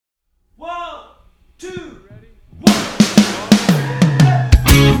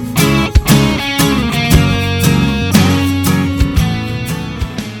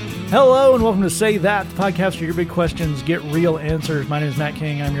welcome to Say That, the podcast where your big questions get real answers. My name is Matt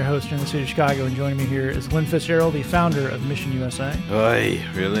King. I'm your host here in the city of Chicago, and joining me here is Lynn Fitzgerald, the founder of Mission USA. Oy,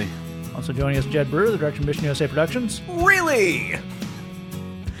 really? Also joining us, Jed Brewer, the director of Mission USA Productions. Really?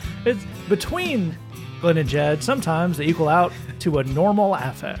 It's between Glenn and Jed, sometimes they equal out to a normal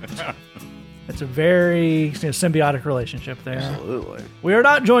affect. It's a very symbiotic relationship there. Absolutely. We are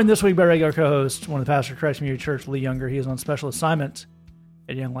not joined this week by regular co-host, one of the pastors of Christ Community Church, Lee Younger. He is on special assignment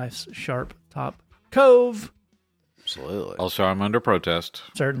at Young Life's Sharp Top Cove. Absolutely. Also, I'm under protest.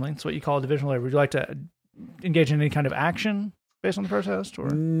 Certainly. It's what you call a divisional labor. Would you like to engage in any kind of action based on the protest? Or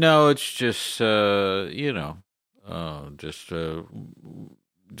No, it's just, just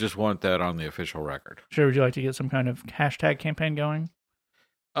want that on the official record. Sure. Would you like to get some kind of hashtag campaign going?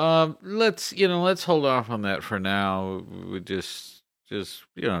 Let's hold off on that for now. We just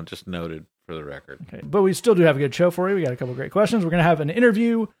noted for the record. Okay. But we still do have a good show for you. We got a couple of great questions. We're going to have an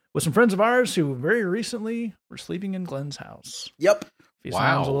interview with some friends of ours who very recently were sleeping in Glenn's house. Yep. If he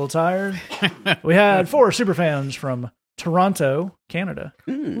sounds a little tired. We had 4 super fans from Toronto, Canada.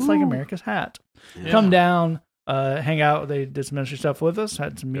 It's like America's hat. Yeah. Come down, hang out. They did some ministry stuff with us,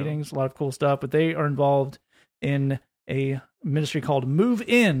 had some meetings, a lot of cool stuff. But they are involved in a ministry called Move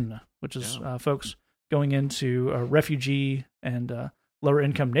In, which is folks going into refugee and lower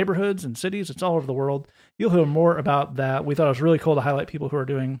income neighborhoods and cities. It's all over the world. You'll hear more about that. We thought it was really cool to highlight people who are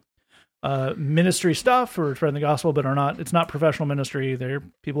doing ministry stuff or spreading the gospel, but are not. It's not professional ministry. They're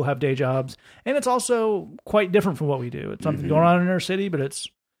people who have day jobs, and it's also quite different from what we do. It's something going on in our city, but it's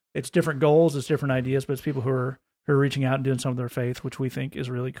different goals, it's different ideas, but it's people who are reaching out and doing some of their faith, which we think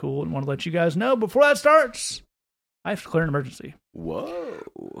is really cool, and want to let you guys know. Before that starts, I have to declare an emergency.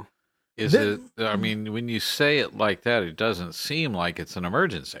 Whoa. When you say it like that, it doesn't seem like it's an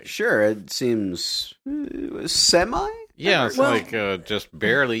emergency. Sure, it seems semi? Yeah, it's just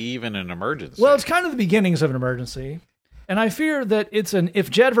barely even an emergency. Well, it's kind of the beginnings of an emergency. And I fear that if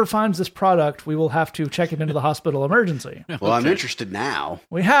Jed ever finds this product, we will have to check it into the hospital emergency. Well, I'm interested now.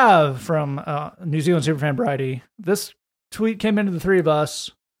 We have from New Zealand superfan Bridie. This tweet came into the three of us.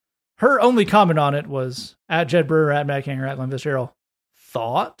 Her only comment on it was at Jed Brewer, at Matt King, or at Lynn Fitzgerald.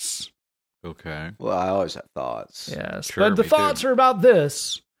 Thoughts? Okay. Well, I always have thoughts. Yes. Sure, but the me thoughts too. are about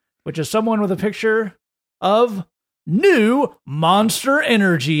this, which is someone with a picture of new Monster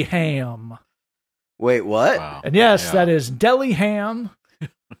Energy ham. Wait, what? Wow. And yes, Yeah. that is deli ham.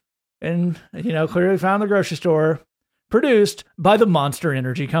 And, clearly found in the grocery store. Produced by the Monster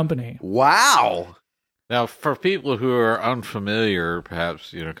Energy Company. Wow. Now, for people who are unfamiliar,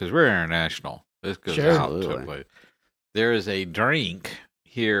 perhaps, because we're international, this goes Sure. out Absolutely. to there is a drink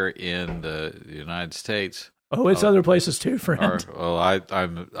here in the United States. Oh, it's other places too, friend.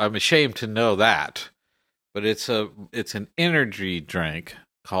 I'm ashamed to know that, but it's an energy drink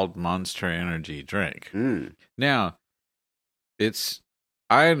called Monster Energy Drink. Mm. Now,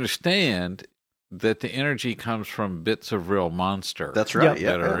 I understand that the energy comes from bits of real Monster. That's right.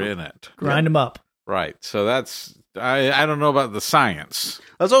 Yep. that are in it. Grind them up. Right. So that's I don't know about the science.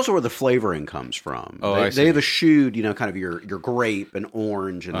 That's also where the flavoring comes from. Oh, I see. They have eschewed, kind of your grape and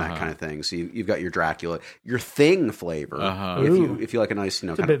orange and that Uh-huh. kind of thing. So you've got your Dracula, your Thing flavor. Uh-huh. If you like a nice,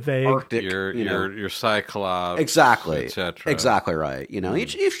 kind a bit of vague. Arctic, Your Cyclops, exactly, etc. exactly right.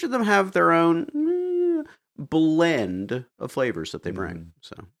 Each of them have their own blend of flavors that they bring.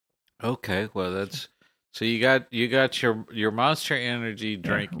 So Okay, well that's so you got your Monster Energy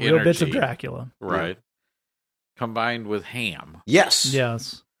drink, Real energy, bits of Dracula. right? Combined with ham. yes,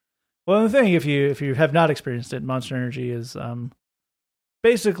 Yes. Well, the thing, if you have not experienced it, Monster Energy is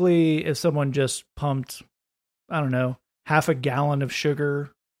basically if someone just pumped, I don't know, half a gallon of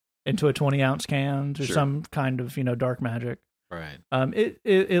sugar into a 20-ounce can to Sure. some kind of dark magic. Right.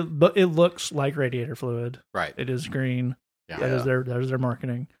 It looks like radiator fluid. Right. It is green. Yeah. That is their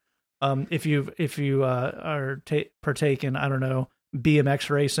marketing. If you are partake in, I don't know, BMX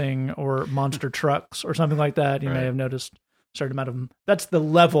racing or monster trucks or something like that, you may Right. have noticed a certain amount of them. That's the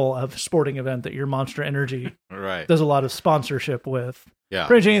level of sporting event that your Monster Energy Right. does a lot of sponsorship with. Yeah.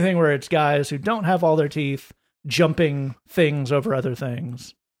 Pretty much anything where it's guys who don't have all their teeth jumping things over other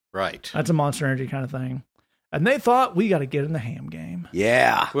things. Right. That's a Monster Energy kind of thing. And they thought, we got to get in the ham game.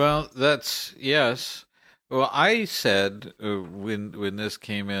 yeah. Well, that's yes. Well, I said when this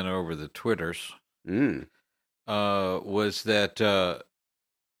came in over the Twitters, Mm. was that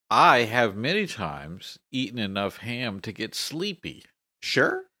I have many times eaten enough ham to get sleepy.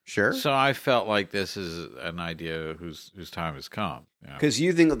 Sure. So I felt like this is an idea whose time has come. Because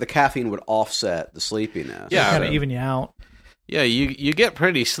you think that the caffeine would offset the sleepiness. Yeah, Kind I of mean- even you out. Yeah, you get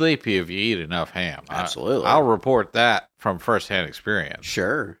pretty sleepy if you eat enough ham. Absolutely. I'll report that from firsthand experience.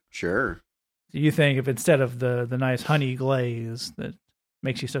 Sure. So you think if instead of the nice honey glaze that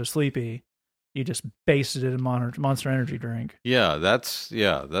makes you so sleepy, you just basted it in Monster Energy drink. Yeah, that's.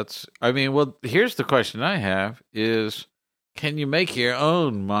 I mean, well, here's the question I have: is can you make your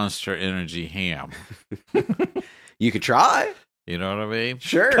own Monster Energy ham? You could try. You know what I mean?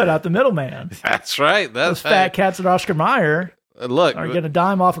 Sure. Cut out the middleman. That's right. Those fat cats at Oscar Mayer Look, are getting a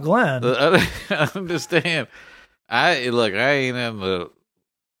dime off of Glenn. I understand. I ain't in the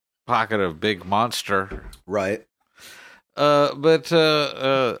pocket of Big Monster. Right. But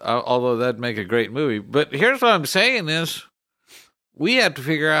although that'd make a great movie. But here's what I'm saying is we have to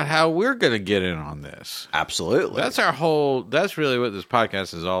figure out how we're going to get in on this. Absolutely. That's really what this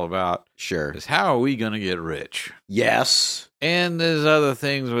podcast is all about. Sure. Is how are we going to get rich? Yes. And there's other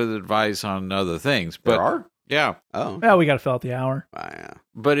things with advice on other things. But There are? yeah. Oh. Well, we got to fill out the hour. Yeah.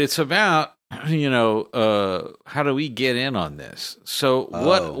 But it's about, how do we get in on this? So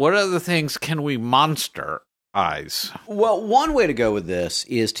what other things can we monsterize? Well, one way to go with this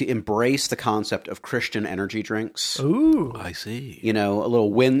is to embrace the concept of Christian energy drinks. Ooh. I see. A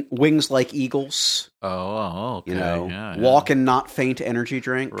little wings like eagles. Oh, okay. Walk and not faint energy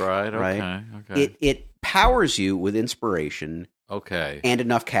drink. Right, okay. It powers you with inspiration Okay. and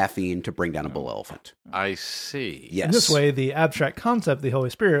enough caffeine to bring down a bull elephant. I see. Yes. In this way, the abstract concept of the Holy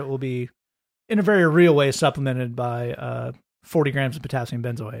Spirit will be, in a very real way, supplemented by 40 grams of potassium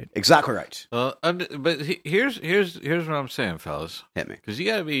benzoate. Exactly right. But here's what I'm saying, fellas. Hit me. Because you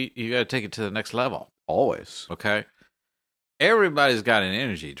gotta take it to the next level. Always. Okay. Everybody's got an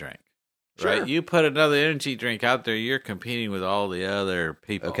energy drink, right? Sure. You put another energy drink out there, you're competing with all the other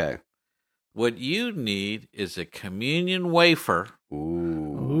people. Okay. What you need is a communion wafer.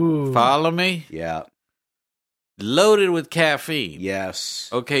 Ooh. Follow me? Yeah. Loaded with caffeine. Yes.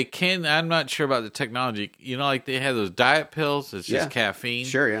 Okay, I'm not sure about the technology. Like they have those diet pills. It's just caffeine.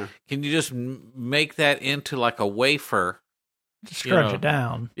 Sure, yeah. Can you just make that into like a wafer? Just crunch it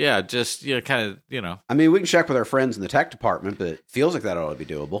down. Yeah, just, kind of, I mean, we can check with our friends in the tech department, but it feels like that ought to be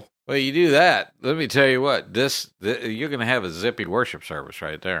doable. Well, you do that. Let me tell you what, you're going to have a zippy worship service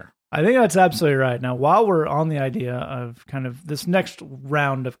right there. I think that's absolutely right. Now, while we're on the idea of kind of this next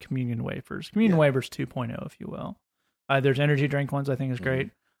round of communion wafers, communion wafers 2.0, if you will, there's energy drink ones I think is great.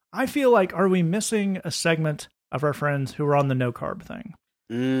 I feel like, are we missing a segment of our friends who are on the no carb thing?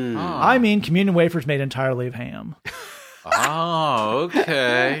 Mm. I mean, communion wafers made entirely of ham. Oh,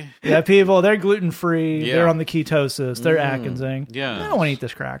 okay. Yeah, people, they're gluten free. Yeah. They're on the ketosis. They're Atkinsing. Yeah. I don't want to eat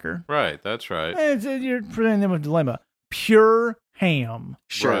this cracker. Right, that's right. You're presenting them with a dilemma. Pure ham.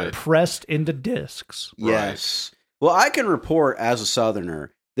 Sure. Right. Pressed into discs. Yes. Well, I can report as a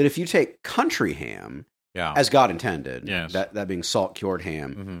Southerner that if you take country ham, Yeah. as God intended, Yes. that being salt-cured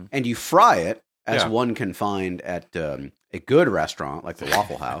ham, Mhm. and you fry it, as Yeah. one can find at a good restaurant like the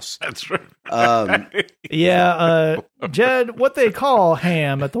Waffle House. That's right. Yeah, Jed, what they call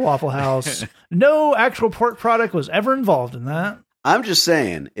ham at the Waffle House, no actual pork product was ever involved in that. I'm just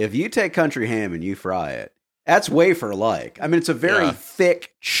saying, if you take country ham and you fry it, that's wafer-like. I mean, it's a very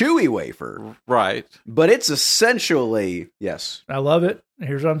thick, chewy wafer, Right. but it's essentially, yes. I love it.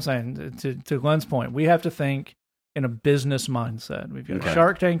 Here's what I'm saying. To Glenn's point, we have to think in a business mindset. We've got to Okay.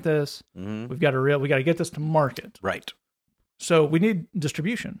 Shark Tank this. Mhm. We got to get this to market. Right. So we need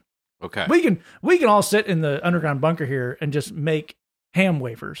distribution. Okay. We can all sit in the underground bunker here and just make ham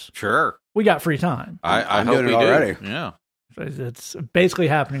wafers. Sure. We got free time. I I'm hope doing we it do. already. Yeah. It's basically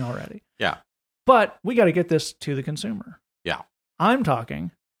happening already. Yeah. But we got to get this to the consumer. Yeah. I'm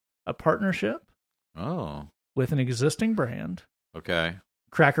talking a partnership Oh. with an existing brand, Okay.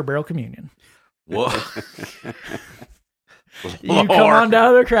 Cracker Barrel Communion. Whoa. You come on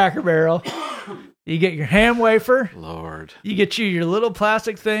down to the Cracker Barrel. You get your ham wafer. Lord. You get your little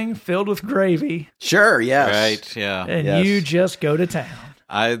plastic thing filled with gravy, Sure, yes. Right. Yeah. and Yes. you just go to town.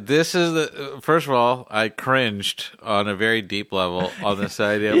 This is the first of all, I cringed on a very deep level on this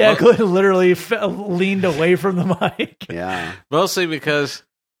idea. Yeah, Glenn literally leaned away from the mic. Yeah. Mostly because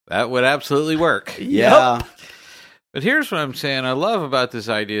that would absolutely work. Yeah. But here's what I'm saying. I love about this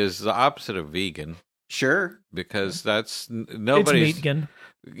idea is the opposite of vegan Sure. because that's It's nobody's. meatgan.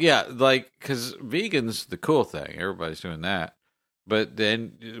 Yeah, because vegan's the cool thing. Everybody's doing that. But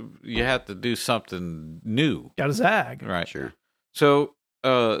then you have to do something new, Got a zag. right? Sure. So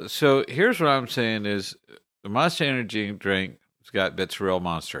here's what I'm saying is the Monster Energy drink has got bits of real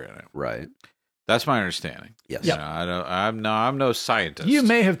Monster in it. Right. That's my understanding. Yes. You know, I'm no scientist. You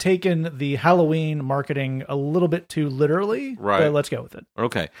may have taken the Halloween marketing a little bit too literally, Right. but let's go with it.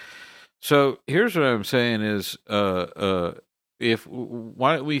 Okay. So here's what I'm saying is why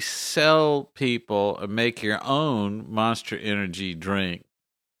don't we sell people and make your own Monster Energy drink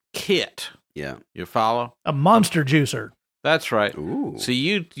kit? Yeah. You follow? A monster juicer. That's right. Ooh. So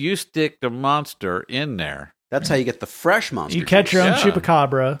you stick the monster in there. That's how you get the fresh monster. You catch your own Yeah.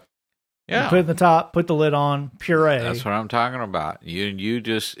 chupacabra. Yeah. You put it in the top, put the lid on, puree. That's what I'm talking about. You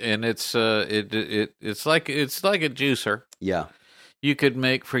just, and it's it's like a juicer. Yeah. You could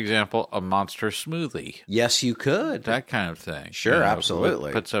make, for example, a monster smoothie. Yes, you could. That kind of thing. Sure,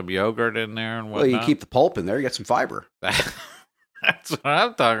 absolutely. Put some yogurt in there and Well, whatnot. you keep the pulp in there, you get some fiber. That's what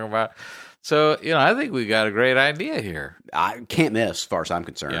I'm talking about. So, I think we got a great idea here. I can't miss, as far as I'm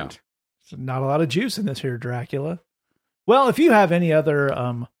concerned. Yeah. There's not a lot of juice in this here, Dracula. Well, if you have any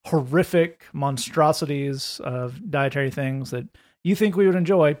other horrific monstrosities of dietary things that you think we would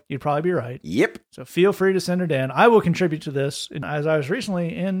enjoy, you'd probably be right. Yep. So feel free to send it in. I will contribute to this. And as I was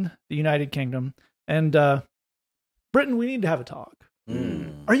recently in the United Kingdom, and Britain, we need to have a talk.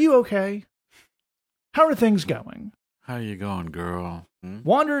 Are you okay? How are things going? How you going, girl?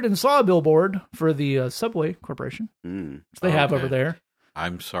 Wandered and saw a billboard for the Subway Corporation, which they have over there.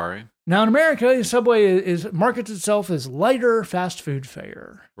 I'm sorry. Now in America, Subway is markets itself as lighter fast food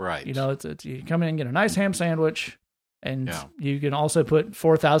fare. Right. It's you come in and get a nice ham sandwich, and Yeah. you can also put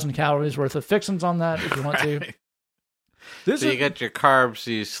 4,000 calories worth of fixins on that if you want to. So you got your carbs,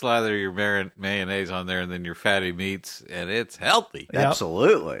 you slather your mayonnaise on there, and then your fatty meats, and it's healthy. Yep.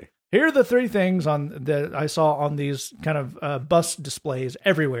 Absolutely. Here are the three things that I saw on these kind of bus displays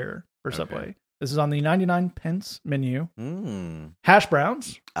everywhere for Subway. This is on the 99 pence menu. Hash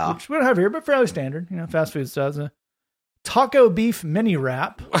browns, which we don't have here, but fairly standard. Fast food stuff. Taco beef mini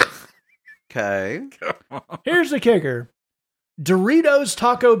wrap. Okay. Here's the kicker. Doritos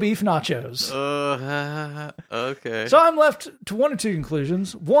taco beef nachos. Okay. So I'm left to one of two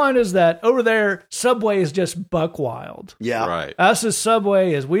conclusions. One is that over there, Subway is just buck wild. Yeah. Right. Us as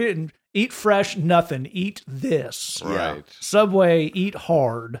Subway is we didn't eat fresh, nothing. Eat this. Right. Subway, eat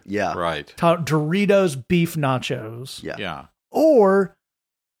hard. Yeah. Right. Doritos beef nachos. Yeah. Yeah. Or,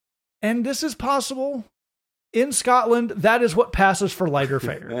 and this is possible, in Scotland, that is what passes for lighter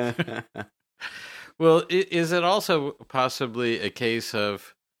fare. Well, is it also possibly a case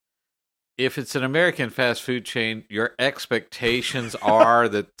of if it's an American fast food chain, your expectations are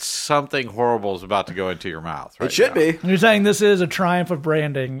that something horrible is about to go into your mouth? Right It should now? be. You're saying this is a triumph of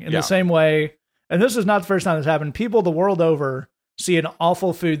branding in the same way, and this is not the first time this happened. People the world over see an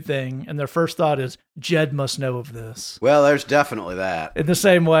awful food thing, and their first thought is, Jed must know of this. Well, there's definitely that. In the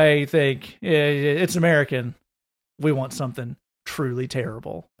same way, you think, yeah, it's American. We want something truly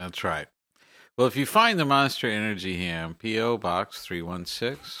terrible. That's right. Well, if you find the Monster Energy Ham, P.O. Box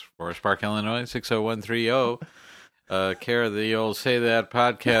 316, Forest Park, Illinois, 60130, care of the old Say That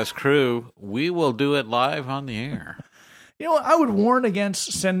podcast crew, we will do it live on the air. You know what? I would warn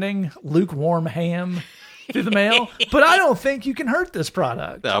against sending lukewarm ham through the mail, but I don't think you can hurt this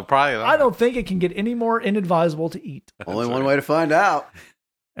product. No, probably not. I don't think it can get any more inadvisable to eat. Only one way to find out.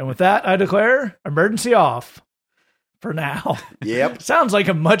 And with that, I declare emergency off for now. Yep. Sounds like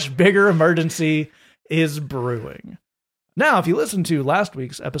a much bigger emergency is brewing. Now, if you listened to last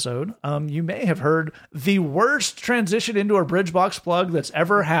week's episode, you may have heard the worst transition into a Bridgebox plug that's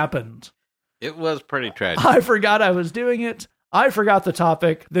ever happened. It was pretty tragic. I forgot I was doing it. I forgot the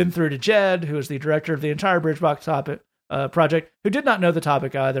topic, then threw to Jed, who is the director of the entire Bridgebox topic project, who did not know the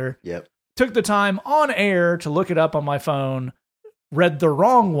topic either. Yep. Took the time on air to look it up on my phone, read the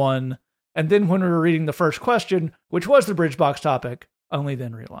wrong one, and then when we were reading the first question, which was the Bridgebox topic, only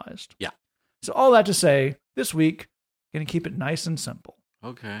then realized. Yeah. So all that to say, this week, going to keep it nice and simple.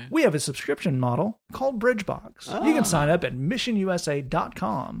 Okay. We have a subscription model called Bridgebox. You can sign up at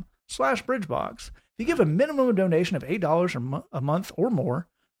missionusa.com/Bridgebox. If you give a minimum donation of $8 a month or more,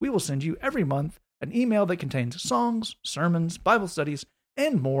 we will send you every month an email that contains songs, sermons, Bible studies,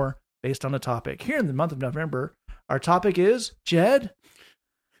 and more based on a topic. Here in the month of November, our topic is, Jed?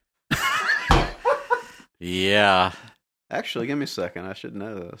 Yeah. Actually, give me a second. I should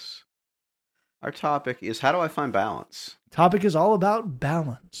know this. Our topic is, how do I find balance? Topic is all about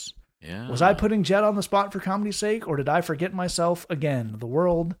balance. Yeah. Was I putting Jed on the spot for comedy's sake, or did I forget myself again? The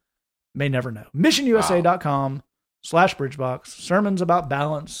world may never know. missionusa.com/Bridgebox. Sermons about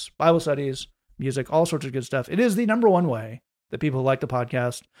balance, Bible studies, music, all sorts of good stuff. It is the number one way that people who like the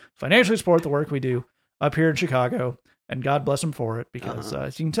podcast financially support the work we do up here in Chicago, and God bless them for it, because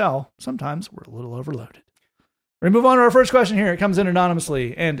as you can tell, sometimes we're a little overloaded. We're going to move on to our first question here. It comes in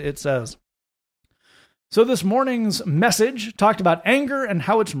anonymously, and it says, so this morning's message talked about anger and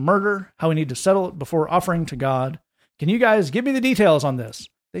how it's murder, how we need to settle it before offering to God. Can you guys give me the details on this?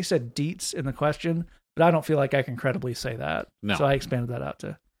 They said deets in the question, but I don't feel like I can credibly say that. No. So I expanded that out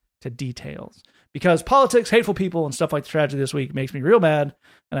to details. because politics, hateful people, and stuff like the tragedy this week makes me real mad,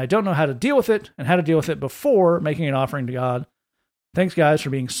 and I don't know how to deal with it and how to deal with it before making an offering to God. Thanks, guys, for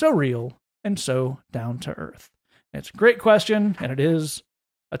being so real and so down to earth. It's a great question, and it is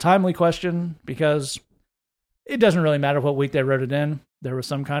a timely question because it doesn't really matter what week they wrote it in. There was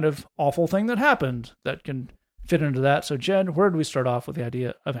some kind of awful thing that happened that can fit into that. So, Jed, where do we start off with the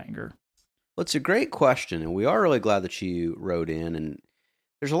idea of anger? Well, it's a great question, and we are really glad that you wrote in. And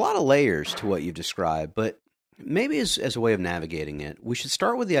there's a lot of layers to what you've described, but maybe as a way of navigating it, we should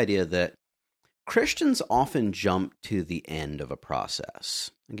start with the idea that Christians often jump to the end of a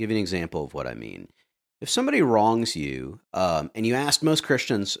process. I'll give you an example of what I mean. If somebody wrongs you, and you ask most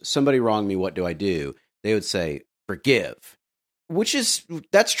Christians, somebody wronged me, what do I do? They would say, forgive,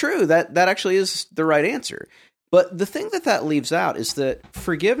 that's true. That actually is the right answer. But the thing that leaves out is that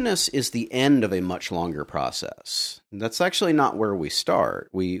forgiveness is the end of a much longer process. That's actually not where we start.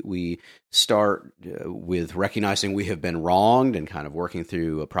 We start with recognizing we have been wronged and kind of working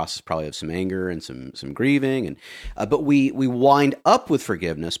through a process probably of some anger and some grieving. And but we wind up with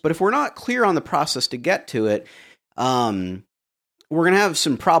forgiveness. But if we're not clear on the process to get to it, we're going to have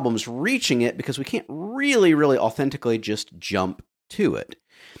some problems reaching it because we can't really authentically just jump to it.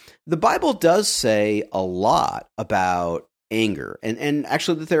 The Bible does say a lot about anger, and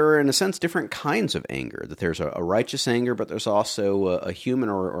actually that there are, in a sense, different kinds of anger, that there's a righteous anger, but there's also a human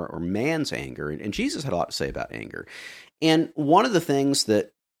or man's anger, and Jesus had a lot to say about anger. And one of the things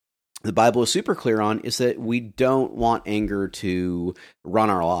that the Bible is super clear on is that we don't want anger to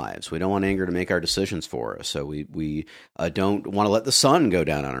run our lives. We don't want anger to make our decisions for us. So we don't want to let the sun go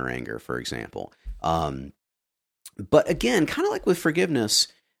down on our anger, for example. But again, kind of like with forgiveness,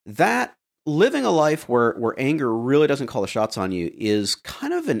 that living a life where anger really doesn't call the shots on you is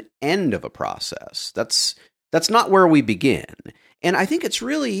kind of an end of a process. That's not where we begin. And I think it's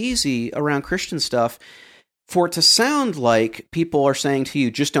really easy around Christian stuff for it to sound like people are saying to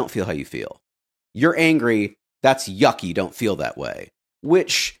you, just don't feel how you feel. You're angry. That's yucky. Don't feel that way.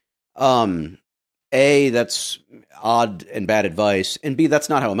 Which, A, that's odd and bad advice, and B, that's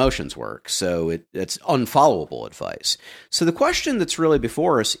not how emotions work, so it's unfollowable advice. So the question that's really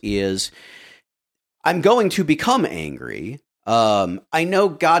before us is, I'm going to become angry. I know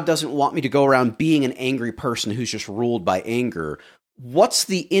God doesn't want me to go around being an angry person who's just ruled by anger. What's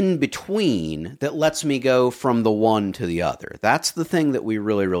the in-between that lets me go from the one to the other? That's the thing that we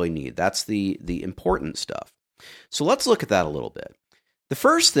really need. That's the important stuff. So let's look at that a little bit. The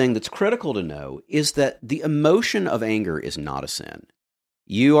first thing that's critical to know is that the emotion of anger is not a sin.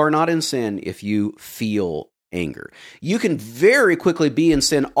 You are not in sin if you feel anger. You can very quickly be in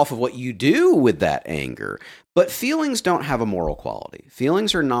sin off of what you do with that anger, but feelings don't have a moral quality.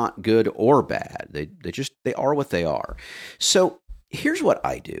 Feelings are not good or bad. They are what they are. So here's what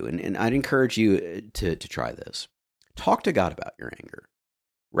I do, and I'd encourage you to try this. Talk to God about your anger.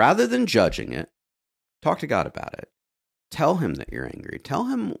 Rather than judging it, talk to God about it. Tell him that you're angry. Tell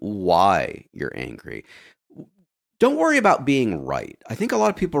him why you're angry. Don't worry about being right. I think a lot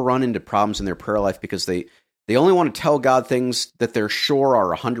of people run into problems in their prayer life because they only want to tell God things that they're sure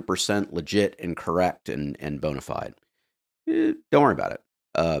are 100% legit and correct and bona fide. Don't worry about it.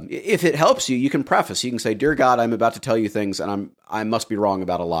 If it helps you, you can preface. You can say, "Dear God, I'm about to tell you things, and I must be wrong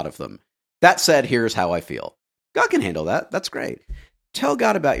about a lot of them. That said, here's how I feel." God can handle that. That's great. Tell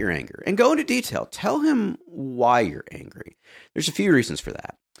God about your anger and go into detail. Tell him why you're angry. There's a few reasons for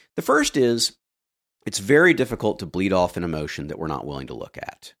that. The first is it's very difficult to bleed off an emotion that we're not willing to look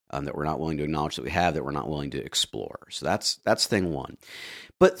at, that we're not willing to acknowledge that we have, that we're not willing to explore. So that's thing one.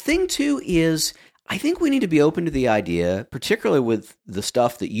 But thing two is I think we need to be open to the idea, particularly with the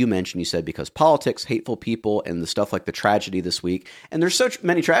stuff that you mentioned, you said, because politics, hateful people, and the stuff like the tragedy this week. And there's so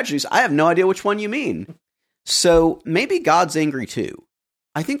many tragedies, I have no idea which one you mean. So maybe God's angry too.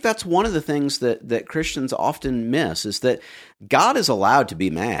 I think that's one of the things that Christians often miss is that God is allowed to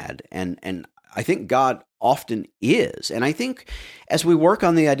be mad, and I think God often is. And I think as we work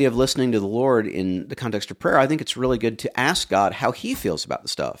on the idea of listening to the Lord in the context of prayer, I think it's really good to ask God how he feels about the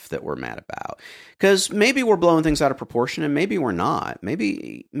stuff that we're mad about. Because maybe we're blowing things out of proportion, and maybe we're not.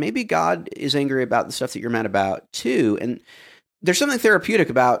 Maybe God is angry about the stuff that you're mad about too, and there's something therapeutic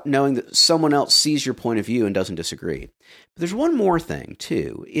about knowing that someone else sees your point of view and doesn't disagree. But there's one more thing,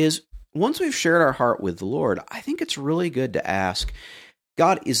 too, is once we've shared our heart with the Lord, I think it's really good to ask,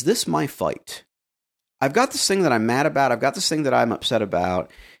 God, is this my fight? I've got this thing that I'm mad about. I've got this thing that I'm upset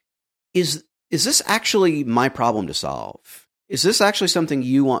about. Is this actually my problem to solve? Is this actually something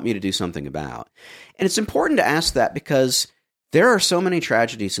you want me to do something about? And it's important to ask that because there are so many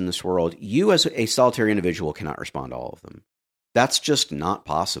tragedies in this world. You as a solitary individual cannot respond to all of them. That's just not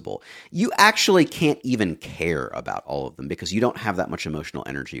possible. You actually can't even care about all of them because you don't have that much emotional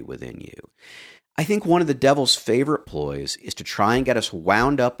energy within you. I think one of the devil's favorite ploys is to try and get us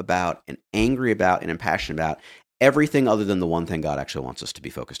wound up about and angry about and impassioned about everything other than the one thing God actually wants us to be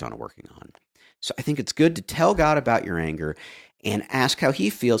focused on and working on. So I think it's good to tell God about your anger and ask how he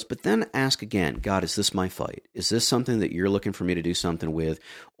feels, but then ask again, God, is this my fight? Is this something that you're looking for me to do something with?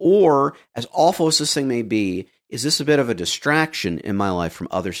 Or, as awful as this thing may be, is this a bit of a distraction in my life from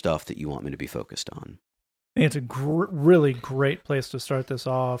other stuff that you want me to be focused on? It's a really great place to start this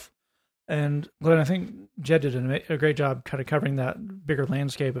off. And Glenn, I think Jed did a great job kind of covering that bigger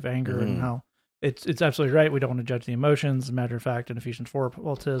landscape of anger and how it's absolutely right. We don't want to judge the emotions. As a matter of fact, in Ephesians 4,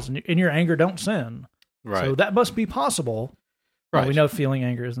 well, it says, in your anger, don't sin. Right. So that must be possible. Right. We know feeling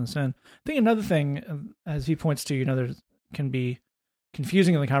anger isn't sin. I think another thing, as he points to, there can be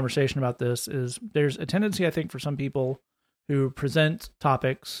confusing in the conversation about this is there's a tendency, I think, for some people who present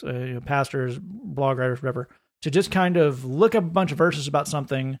topics, pastors, blog writers, whatever, to just kind of look up a bunch of verses about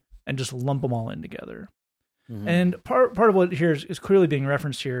something and just lump them all in together. Mm-hmm. And part of what here is clearly being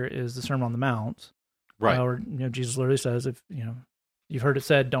referenced here is the Sermon on the Mount, right? Where Jesus literally says, if you've heard it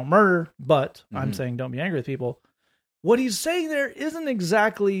said, don't murder, but I'm saying don't be angry with people. What he's saying there isn't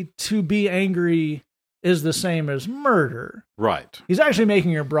exactly to be angry is the same as murder. Right. He's actually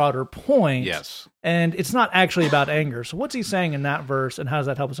making a broader point. Yes. And it's not actually about anger. So what's he saying in that verse, and how does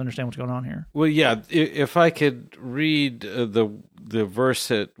that help us understand what's going on here? Well, yeah, if I could read the verse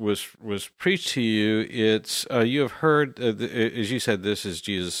that was preached to you, it's you have heard, as you said, this is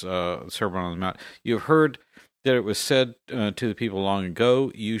Jesus' Sermon on the Mount. You have heard that it was said to the people long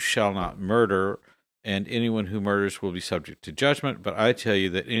ago, you shall not murder, and anyone who murders will be subject to judgment. But I tell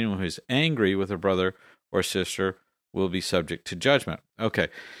you that anyone who is angry with a brother or sister will be subject to judgment. Okay,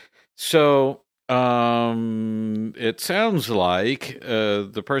 so it sounds like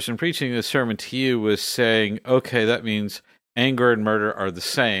the person preaching this sermon to you was saying, okay, that means anger and murder are the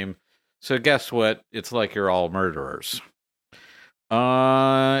same. So guess what? It's like you're all murderers.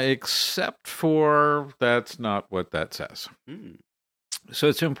 Except for that's not what that says. So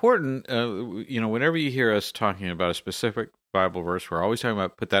it's important, whenever you hear us talking about a specific Bible verse, we're always talking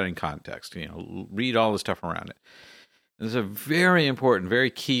about put that in context, read all the stuff around it. There's a very important,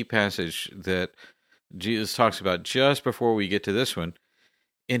 very key passage that Jesus talks about just before we get to this one.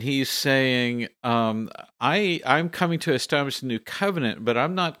 And he's saying, I'm coming to establish a new covenant, but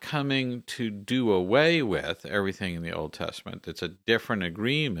I'm not coming to do away with everything in the Old Testament. It's a different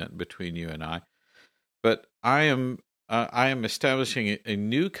agreement between you and I. But I am establishing a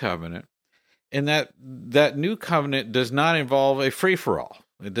new covenant, and that new covenant does not involve a free-for-all.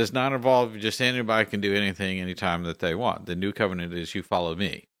 It does not involve just anybody can do anything anytime that they want. The new covenant is you follow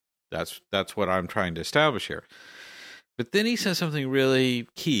me. That's what I'm trying to establish here. But then he says something really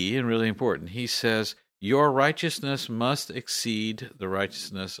key and really important. He says, your righteousness must exceed the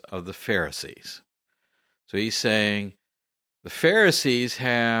righteousness of the Pharisees. So he's saying the Pharisees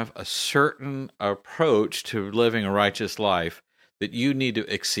have a certain approach to living a righteous life that you need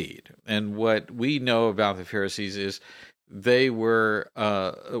to exceed. And what we know about the Pharisees is they were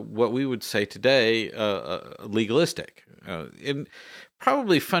what we would say today legalistic. And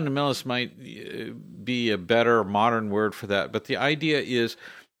probably fundamentalist might be a better modern word for that. But the idea is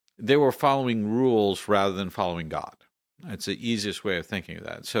they were following rules rather than following God. That's the easiest way of thinking of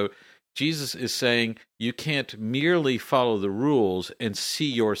that. So Jesus is saying you can't merely follow the rules and see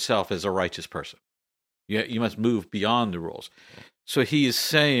yourself as a righteous person. You must move beyond the rules. So he is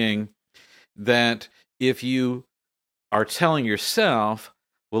saying that if you are telling yourself,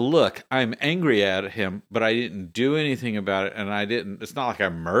 well, look, I'm angry at him, but I didn't do anything about it, and it's not like I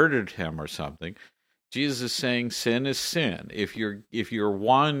murdered him or something. Jesus is saying sin is sin. If you're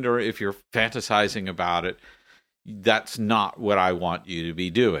fantasizing about it, that's not what I want you to be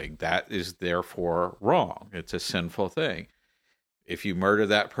doing. That is therefore wrong. It's a sinful thing. If you murder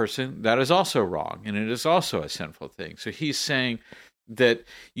that person, that is also wrong, and it is also a sinful thing. So he's saying that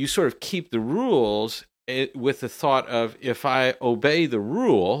you sort of keep the rules with the thought of, if I obey the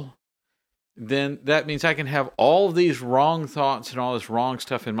rule, then that means I can have all of these wrong thoughts and all this wrong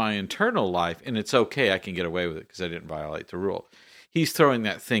stuff in my internal life, and it's okay, I can get away with it because I didn't violate the rule. He's throwing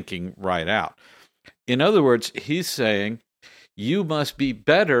that thinking right out. In other words, he's saying, you must be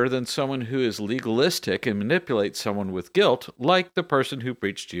better than someone who is legalistic and manipulates someone with guilt, like the person who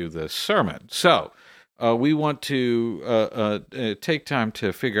preached you this sermon. So we want to take time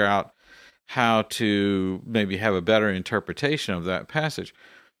to figure out how to maybe have a better interpretation of that passage.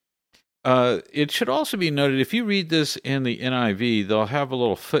 It should also be noted, if you read this in the NIV, they'll have a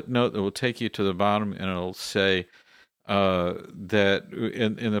little footnote that will take you to the bottom, and it'll say, that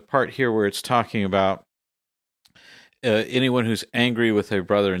in the part here where it's talking about anyone who's angry with a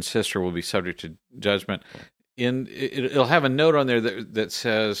brother and sister will be subject to judgment. It'll have a note on there that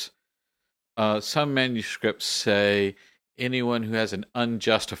says some manuscripts say anyone who has an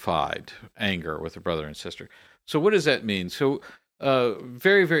unjustified anger with a brother and sister. So what does that mean? So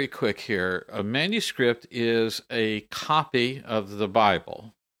very, very quick here. A manuscript is a copy of the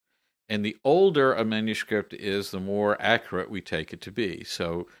Bible. And the older a manuscript is, the more accurate we take it to be.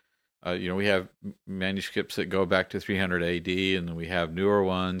 So, we have manuscripts that go back to 300 AD, and then we have newer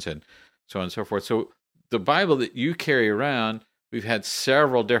ones, and so on and so forth. So the Bible that you carry around, we've had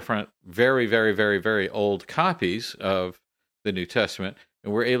several different, very, very, very, very old copies of the New Testament,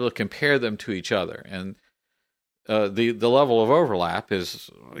 and we're able to compare them to each other. And the level of overlap is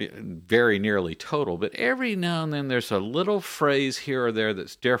very nearly total, but every now and then there's a little phrase here or there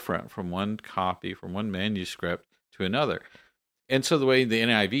that's different from one copy, from one manuscript to another. And so the way the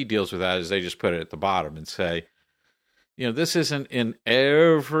NIV deals with that is they just put it at the bottom and say, this isn't in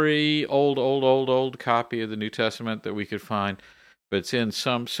every old copy of the New Testament that we could find, but it's in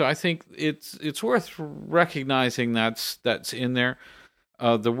some. So I think it's worth recognizing that's in there.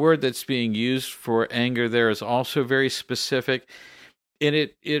 The word that's being used for anger there is also very specific, and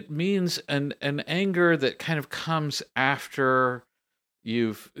it means an anger that kind of comes after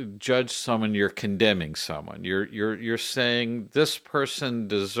you've judged someone, you're condemning someone. You're saying this person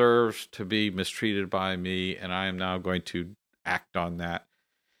deserves to be mistreated by me, and I am now going to act on that.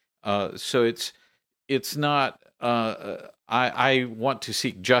 So it's not I want to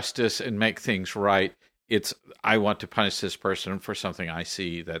seek justice and make things right. It's I want to punish this person for something I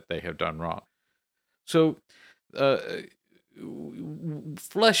see that they have done wrong. So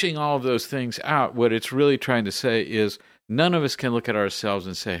fleshing all of those things out, what it's really trying to say is none of us can look at ourselves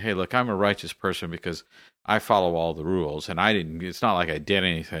and say, hey, look, I'm a righteous person because I follow all the rules, and it's not like I did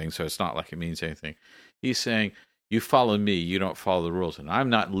anything, so it's not like it means anything. He's saying, you follow me, you don't follow the rules, and I'm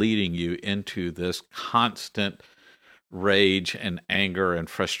not leading you into this constant rage and anger and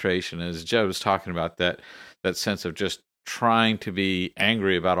frustration. As Joe was talking about, that sense of just trying to be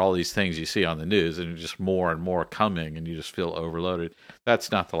angry about all these things you see on the news, and just more and more coming, and you just feel overloaded.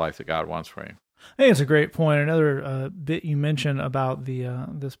 That's not the life that God wants for you. I think it's a great point. Another bit you mentioned about the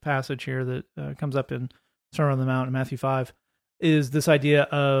this passage here that comes up in Sermon on the Mount in Matthew 5 is this idea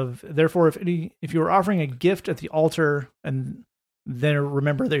of, therefore, if you are offering a gift at the altar and then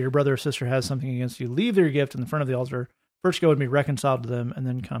remember that your brother or sister has something against you, leave their gift in the front of the altar. First go and be reconciled to them, and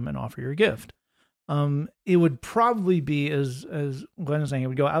then come and offer your gift. It would probably be, as Glenn is saying, it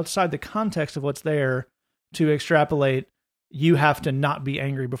would go outside the context of what's there to extrapolate, you have to not be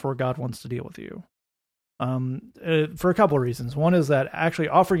angry before God wants to deal with you. For a couple of reasons. One is that actually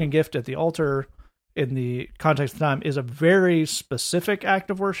offering a gift at the altar in the context of the time is a very specific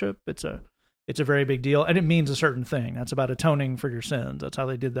act of worship. It's a very big deal, and it means a certain thing. That's about atoning for your sins. That's how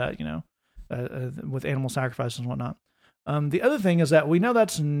they did that, with animal sacrifices and whatnot. The other thing is that we know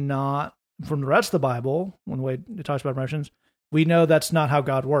that's not, from the rest of the Bible, when the way it talks about emotions, we know that's not how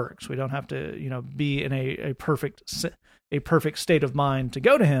God works. We don't have to, be in a perfect state of mind to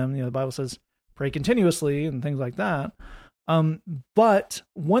go to him. The Bible says, pray continuously and things like that. But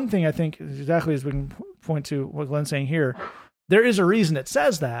one thing I think, exactly as we can point to what Glenn's saying here, there is a reason it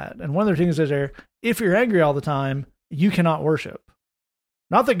says that. And one of the things is there, if you're angry all the time, you cannot worship.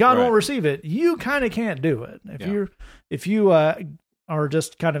 Not that God won't receive it. You kind of can't do it. If you are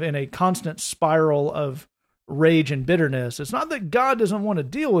just kind of in a constant spiral of rage and bitterness, it's not that God doesn't want to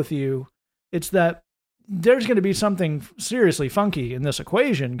deal with you. It's that there's going to be something seriously funky in this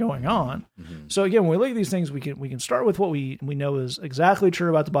equation going on. Mm-hmm. So again, when we look at these things, we can start with what we know is exactly true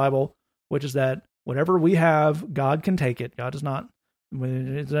about the Bible, which is that whatever we have, God can take it. God does not.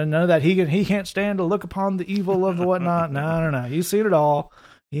 None of that. He can't stand to look upon the evil of the whatnot. No. He's seen it all.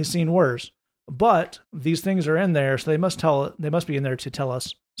 He's seen worse. But these things are in there, so they must be in there to tell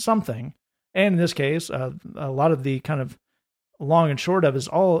us something. And in this case, a lot of the kind of long and short of is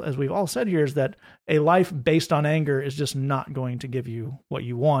all, as we've all said here, is that a life based on anger is just not going to give you what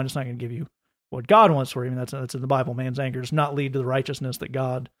you want. It's not going to give you what God wants for you. That's in the Bible. Man's anger does not lead to the righteousness that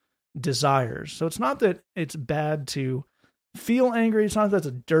God desires. So it's not that it's bad to feel angry. It's not that it's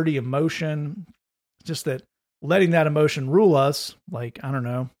a dirty emotion. It's just that letting that emotion rule us, like, I don't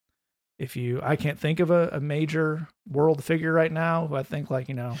know, I can't think of a major world figure right now who I think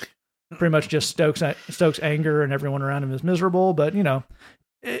pretty much just stokes anger and everyone around him is miserable. But,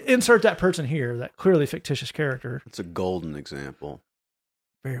 insert that person here, that clearly fictitious character. It's a golden example.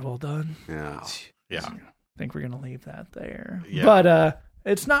 Very well done. Yeah. Wow. Yeah. I think we're going to leave that there. Yeah. But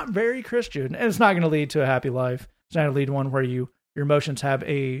it's not very Christian, and it's not going to lead to a happy life. standard lead one where your emotions have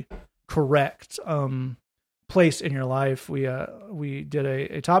a correct place in your life. We did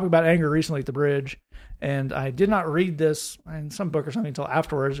a topic about anger recently at the Bridge, and I did not read this in some book or something until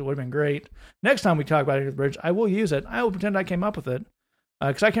afterwards. It would have been great. Next time we talk about anger at the Bridge, I will use it. I will pretend I came up with it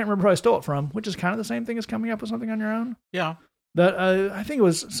because I can't remember who I stole it from, which is kind of the same thing as coming up with something on your own. Yeah. But I think it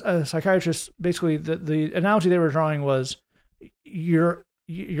was a psychiatrist. Basically, the analogy they were drawing was your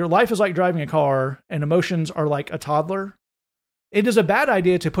life is like driving a car, and emotions are like a toddler. It is a bad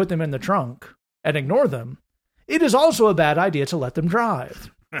idea to put them in the trunk and ignore them. It is also a bad idea to let them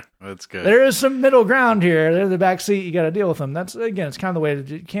drive. That's good. There is some middle ground here. They're in the back seat. You got to deal with them. That's, again, it's kind of the way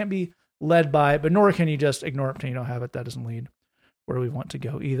you can't be led by it, but nor can you just ignore it until you don't have it. That doesn't lead where we want to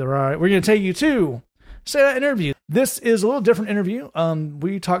go either. All right, we're going to take you to Say That interview. This is a little different interview.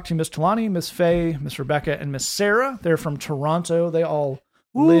 We talked to Miss Talani, Miss Faye, Miss Rebecca, and Miss Sarah. They're from Toronto. They all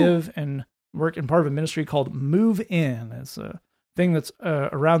live and work in part of a ministry called Move In. It's a thing that's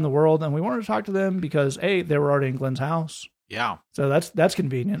around the world, and we wanted to talk to them because they were already in Glenn's house. Yeah. So that's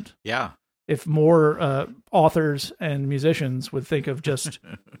convenient. Yeah. If more authors and musicians would think of just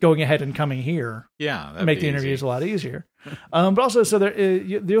going ahead and coming here, that'd make the interviews a lot easier. But also, so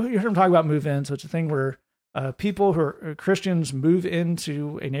you hear them talk about Move In. So it's a thing where people who are Christians move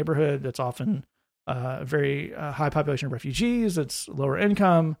into a neighborhood that's often a very high population of refugees. It's lower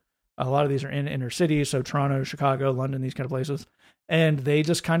income. A lot of these are in inner cities, so Toronto, Chicago, London, these kind of places. And they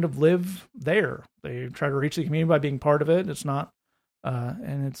just kind of live there. They try to reach the community by being part of it. It's not,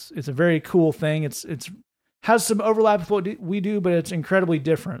 and it's a very cool thing. It's has some overlap with what we do, but it's incredibly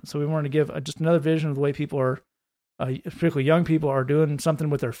different. So we wanted to give just another vision of the way people are, particularly young people, are doing something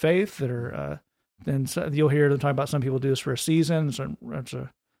with their faith. That are, and so you'll hear them talk about some people do this for a season. So it's a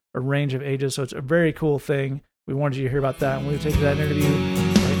range of ages. So it's a very cool thing. We wanted you to hear about that, and we'll take that interview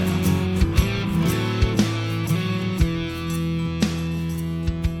right now.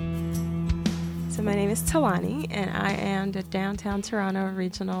 My name is Talani, and I am the downtown Toronto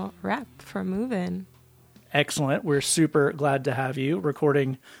regional rep for Move In. Excellent. We're super glad to have you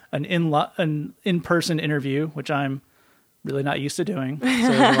recording an in-person interview, which I'm really not used to doing. So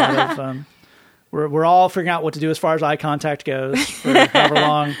a lot of, we're all figuring out what to do as far as eye contact goes for however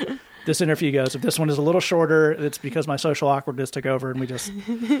long this interview goes. If this one is a little shorter, it's because my social awkwardness took over and we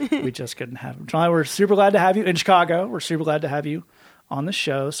just couldn't have it. Talani, we're super glad to have you in Chicago. We're super glad to have you on the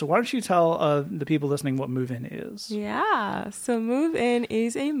show. So why don't you tell the people listening what Move In is? Yeah. So Move In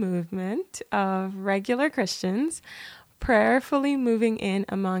is a movement of regular Christians prayerfully moving in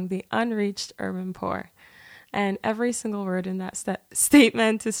among the unreached urban poor. And every single word in that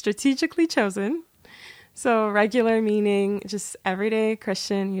statement is strategically chosen. So regular meaning just everyday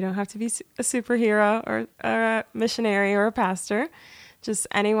Christian. You don't have to be a superhero or a missionary or a pastor. Just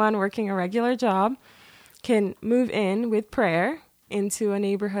anyone working a regular job can move in with prayer into a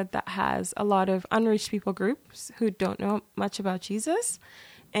neighborhood that has a lot of unreached people groups who don't know much about Jesus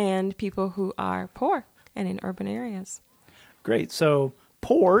and people who are poor and in urban areas. Great. So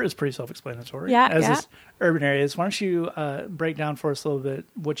poor is pretty self-explanatory. As is urban areas. Why don't you break down for us a little bit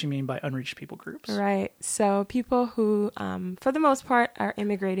what you mean by unreached people groups? Right. So people who, for the most part, are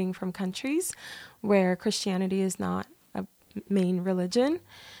immigrating from countries where Christianity is not a main religion.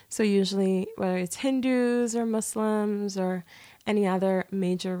 So usually whether it's Hindus or Muslims or any other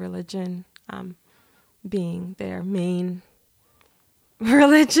major religion being their main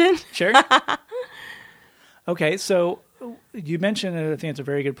religion. Sure. Okay, so you mentioned, and I think it's a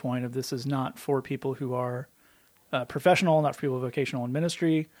very good point, of this is not for people who are professional, not for people vocational in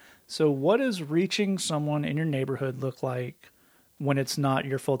ministry. So what does reaching someone in your neighborhood look like when it's not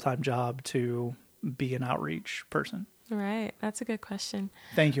your full-time job to be an outreach person? Right. That's a good question.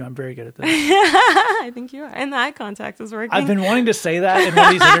 Thank you. I'm very good at this. I think you are. And the eye contact is working. I've been wanting to say that in one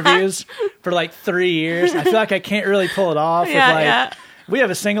of these interviews for like 3 years. I feel like I can't really pull it off. We have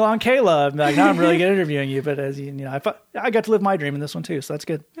a sing-along Caleb. Like, now I'm really good at interviewing you. But as you know, I got to live my dream in this one too. So that's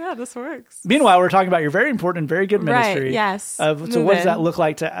good. Yeah, this works. Meanwhile, we're talking about your very important and very good ministry. Right, yes. So what does that look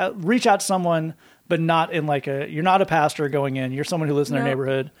like to reach out to someone, but not in like you're not a pastor going in. You're someone who lives in their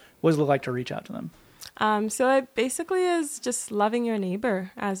neighborhood. What does it look like to reach out to them? So it basically is just loving your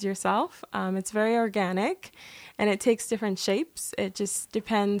neighbor as yourself. It's very organic and it takes different shapes. It just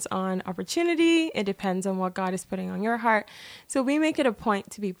depends on opportunity. It depends on what God is putting on your heart. So we make it a point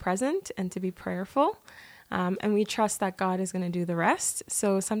to be present and to be prayerful. And we trust that God is going to do the rest.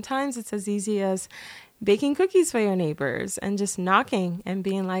 So sometimes it's as easy as baking cookies for your neighbors and just knocking and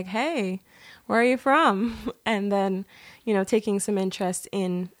being like, hey, where are you from? And then, taking some interest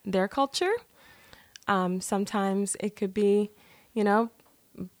in their culture. Sometimes it could be,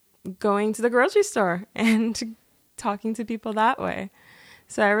 going to the grocery store and talking to people that way.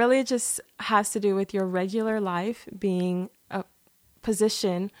 So it really just has to do with your regular life being a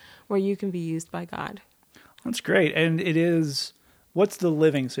position where you can be used by God. That's great. And it is, what's the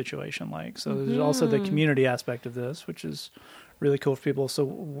living situation like? So there's also the community aspect of this, which is really cool for people.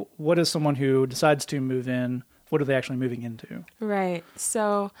 So what is someone who decides to move in, what are they actually moving into? Right.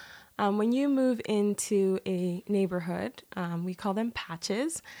 So when you move into a neighborhood, we call them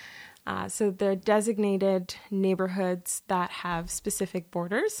patches. So they're designated neighborhoods that have specific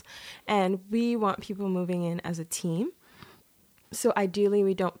borders, and we want people moving in as a team. So ideally,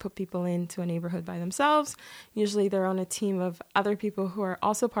 we don't put people into a neighborhood by themselves. Usually they're on a team of other people who are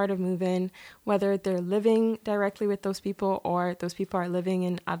also part of move-in, whether they're living directly with those people or those people are living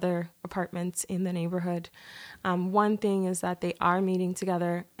in other apartments in the neighborhood. One thing is that they are meeting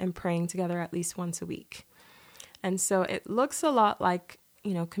together and praying together at least once a week. And so it looks a lot like,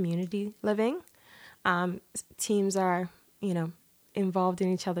 community living. Teams are, involved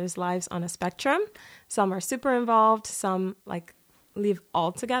in each other's lives on a spectrum. Some are super involved, some live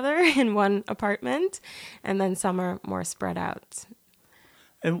all together in one apartment, and then some are more spread out.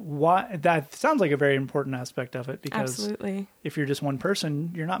 And why that sounds like a very important aspect of it, because Absolutely. If you're just one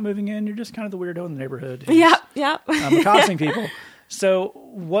person, you're not moving in, you're just kind of the weirdo in the neighborhood. Yeah. Accosting people. So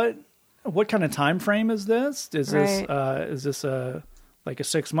what kind of time frame is this? Is this a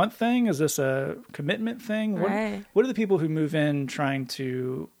 6-month thing? Is this a commitment thing? Right. What are the people who move in trying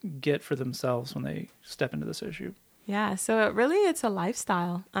to get for themselves when they step into this issue? Yeah, so it's a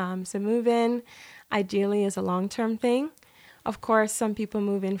lifestyle. So move in ideally is a long-term thing. Of course, some people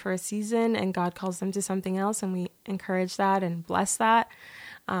move in for a season and God calls them to something else, and we encourage that and bless that.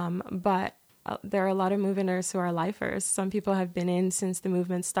 But there are a lot of move-inners who are lifers. Some people have been in since the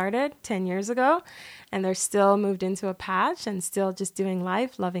movement started 10 years ago, and they're still moved into a patch and still just doing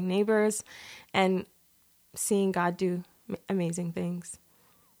life, loving neighbors, and seeing God do amazing things.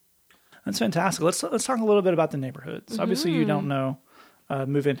 That's fantastic. Let's talk a little bit about the neighborhoods. Mm-hmm. Obviously, you don't know.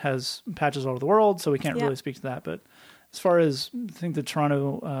 Move-In has patches all over the world, so we can't really speak to that. But as far as, I think the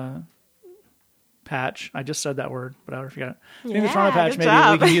Toronto patch, I just said that word, but I already forgot it. I think the Toronto patch,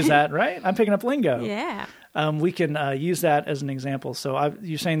 maybe we can use that, right? I'm picking up lingo. Yeah. We can use that as an example. So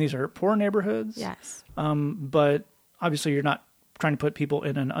you're saying these are poor neighborhoods? Yes. But obviously you're not trying to put people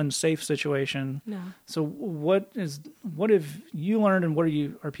in an unsafe situation. No. So what have you learned, and what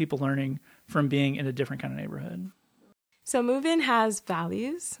are people learning from being in a different kind of neighborhood? So Move-In has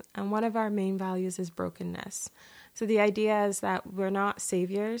values, and one of our main values is brokenness. So the idea is that we're not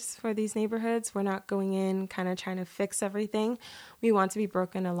saviors for these neighborhoods. We're not going in kind of trying to fix everything. We want to be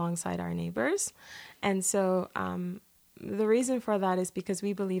broken alongside our neighbors. And so the reason for that is because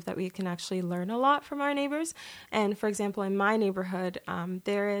we believe that we can actually learn a lot from our neighbors. And for example, in my neighborhood,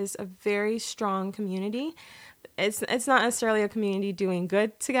 there is a very strong community. It's not necessarily a community doing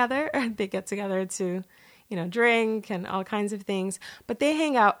good together. They get together to drink and all kinds of things, but they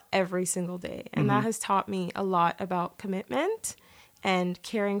hang out every single day. And that has taught me a lot about commitment and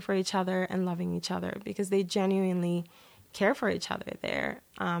caring for each other and loving each other, because they genuinely care for each other there.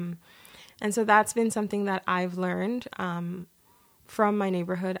 And so that's been something that I've learned from my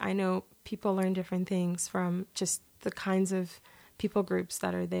neighborhood. I know people learn different things from just the kinds of people groups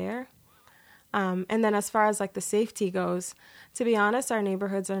that are there. And then as far as the safety goes, to be honest, our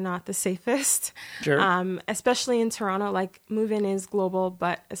neighborhoods are not the safest. Sure. Especially in Toronto, Move-In is global,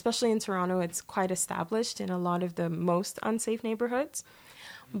 but especially in Toronto, it's quite established in a lot of the most unsafe neighborhoods.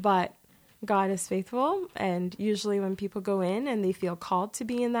 But God is faithful, and usually when people go in and they feel called to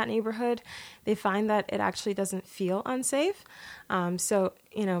be in that neighborhood, they find that it actually doesn't feel unsafe. So,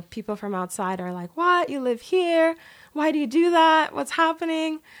 people from outside are like, "What? You live here? Why do you do that? What's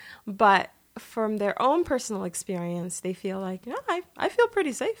happening?" But from their own personal experience, they feel like, I feel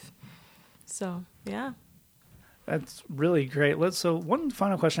pretty safe. So, yeah. That's really great. So one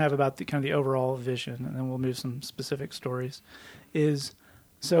final question I have about the overall vision, and then we'll move some specific stories, is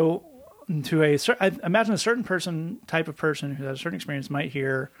so I imagine a certain type of person who has a certain experience might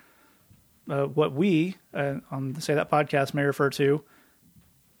hear what we on the Say That podcast may refer to,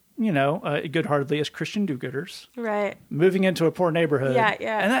 good-heartedly as Christian do-gooders. Right. Moving into a poor neighborhood.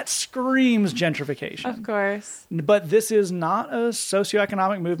 Yeah. And that screams gentrification. Of course. But this is not a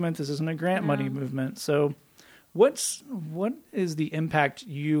socioeconomic movement. This isn't a grant money movement. So what is the impact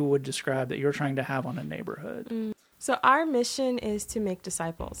you would describe that you're trying to have on a neighborhood? So our mission is to make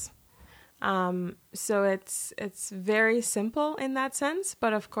disciples. So it's very simple in that sense,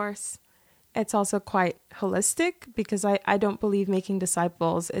 but of course it's also quite holistic, because I don't believe making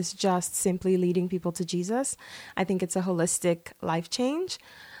disciples is just simply leading people to Jesus. I think it's a holistic life change.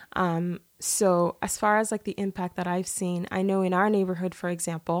 So as far as like the impact that I've seen, I know in our neighborhood, for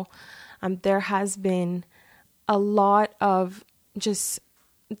example, there has been a lot of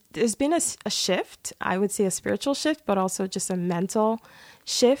there's been a shift, I would say a spiritual shift, but also just a mental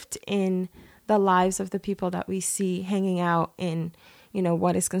shift in the lives of the people that we see hanging out in,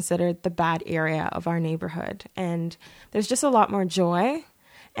 what is considered the bad area of our neighborhood. And there's just a lot more joy.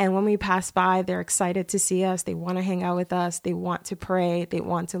 And when we pass by, they're excited to see us. They want to hang out with us. They want to pray. They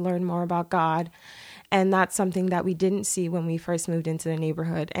want to learn more about God. And that's something that we didn't see when we first moved into the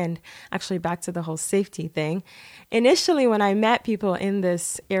neighborhood. And actually, back to the whole safety thing. Initially, when I met people in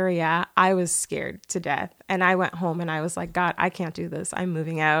this area, I was scared to death. And I went home and I was like, God, I can't do this. I'm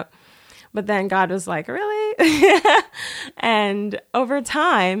moving out. But then God was like, really? And over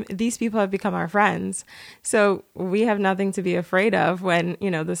time, these people have become our friends. So we have nothing to be afraid of when,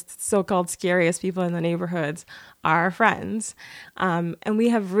 the so-called scariest people in the neighborhoods are our friends. And we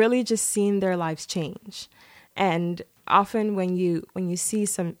have really just seen their lives change. And often when you see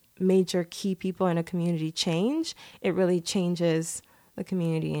some major key people in a community change, it really changes the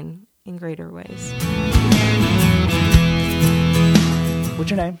community in greater ways. What's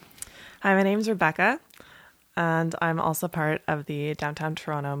your name? Hi, my name's Rebecca, and I'm also part of the Downtown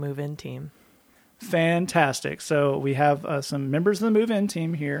Toronto Move-In team. Fantastic. So we have some members of the Move-In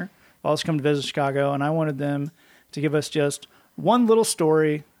team here. Also come to visit Chicago, and I wanted them to give us just one little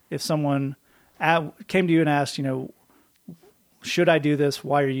story. If someone came to you and asked, should I do this?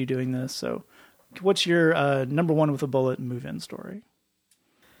 Why are you doing this? So what's your number one with a bullet move-in story?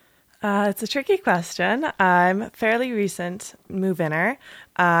 It's a tricky question. I'm a fairly recent move-inner.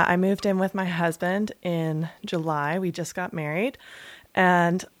 I moved in with my husband in July. We just got married,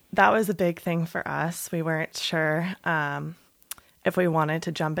 and that was a big thing for us. We weren't sure if we wanted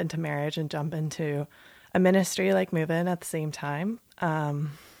to jump into marriage and jump into a ministry like Move-In at the same time.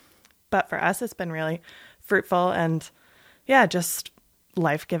 But for us, it's been really fruitful and, just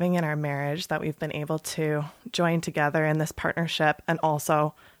life-giving in our marriage that we've been able to join together in this partnership and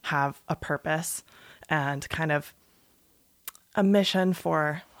also have a purpose and kind of a mission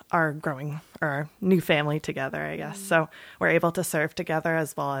for our new family together, I guess. So we're able to serve together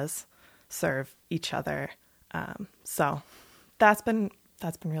as well as serve each other. So that's been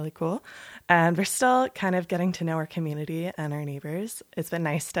really cool. And we're still kind of getting to know our community and our neighbors. It's been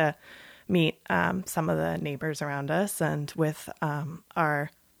nice to meet some of the neighbors around us, and with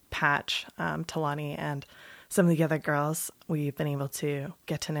our patch, Talani, and some of the other girls, we've been able to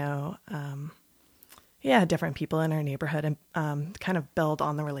get to know different people in our neighborhood and kind of build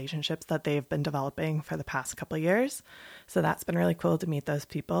on the relationships that they've been developing for the past couple of years. So that's been really cool to meet those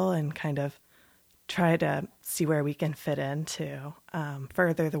people and kind of try to see where we can fit in to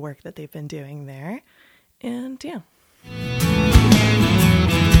further the work that they've been doing there. And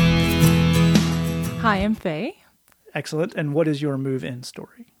Hi, I'm Faye. Excellent. And what is your move-in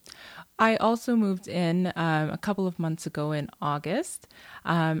story? I also moved in a couple of months ago in August,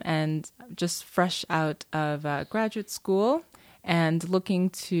 and just fresh out of graduate school and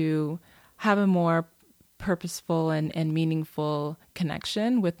looking to have a more purposeful and meaningful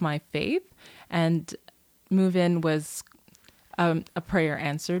connection with my faith. And move-in was a prayer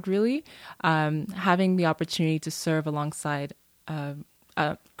answered, really. Having the opportunity to serve alongside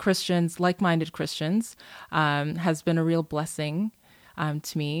Christians, like-minded Christians, has been a real blessing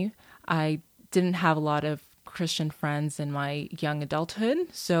to me. I didn't have a lot of Christian friends in my young adulthood,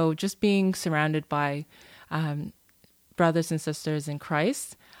 so just being surrounded by brothers and sisters in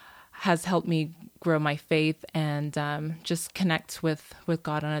Christ has helped me grow my faith and just connect with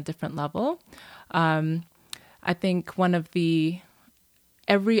God on a different level. I think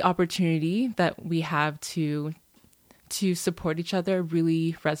every opportunity that we have to support each other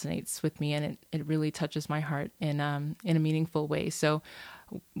really resonates with me, and it really touches my heart in a meaningful way. So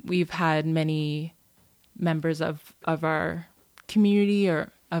we've had many members of our community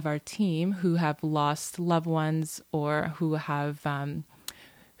or of our team who have lost loved ones or who have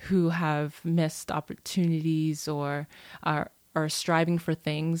missed opportunities or are striving for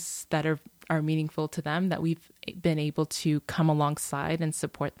things that are meaningful to them, that we've been able to come alongside and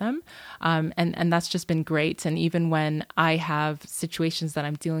support them. And that's just been great. And even when I have situations that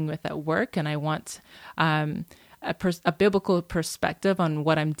I'm dealing with at work and I want a biblical perspective on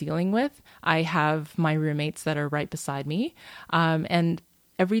what I'm dealing with, I have my roommates that are right beside me. And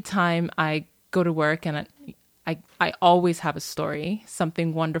every time I go to work and I always have a story,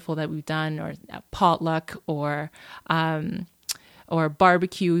 something wonderful that we've done, or a potluck, or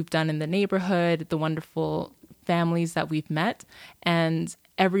barbecue we've done in the neighborhood, the wonderful families that we've met. And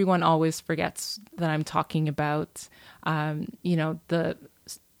everyone always forgets that I'm talking about, the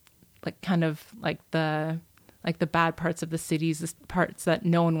kind of like the bad parts of the cities, the parts that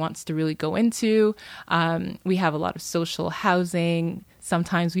no one wants to really go into. We have a lot of social housing.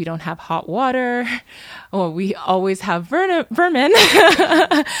 Sometimes we don't have hot water, or we always have vermin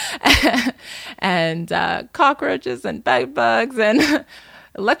and cockroaches and bed bugs and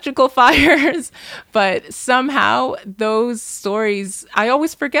electrical fires. But somehow those stories, I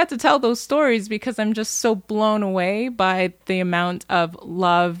always forget to tell those stories because I'm just so blown away by the amount of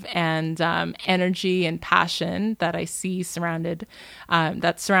love and energy and passion that I see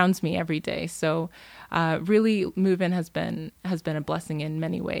that surrounds me every day. So really, Move-In has been a blessing in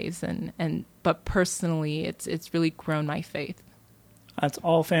many ways, but personally, it's really grown my faith. That's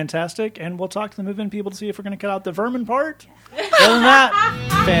all fantastic, and we'll talk to the Move-In people to see if we're going to cut out the vermin part. Other than that,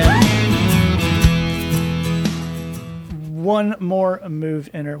 one more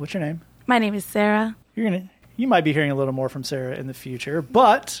Move-Inner. What's your name? My name is Sarah. You might be hearing a little more from Sarah in the future,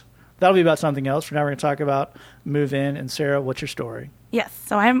 but that'll be about something else. For now, we're going to talk about Move-In. And Sarah, what's your story? Yes,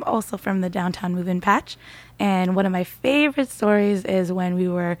 so I'm also from the downtown Move-In patch, and one of my favorite stories is when we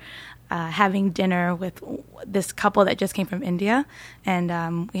were having dinner with this couple that just came from India,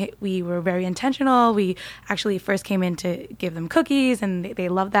 and we were very intentional. We actually first came in to give them cookies, and they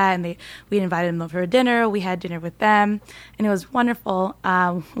loved that, and we invited them over for dinner. We had dinner with them, and it was wonderful.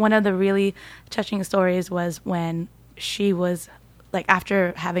 One of the really touching stories was when she was, like,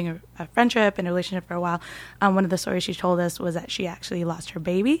 after having a friendship and a relationship for a while, one of the stories she told us was that she actually lost her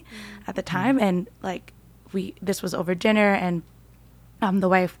baby at the time, and like this was over dinner, and the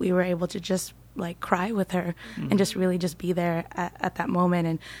wife, we were able to just like cry with her and just really just be there at that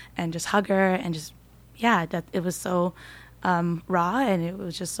moment and just hug her and just, that it was so raw, and it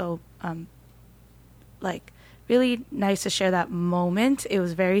was just so like really nice to share that moment. It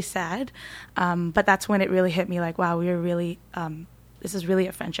was very sad, but that's when it really hit me, like, wow, we were really this is really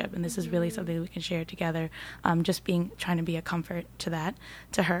a friendship, and this is really something we can share together. Just trying to be a comfort to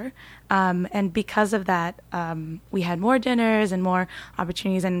her. And because of that, we had more dinners and more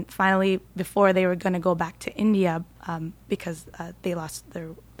opportunities. And finally, before they were going to go back to India, because they lost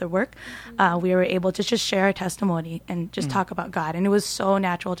their work, we were able to just share our testimony and just talk about God. And it was so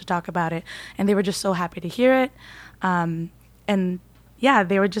natural to talk about it. And they were just so happy to hear it. They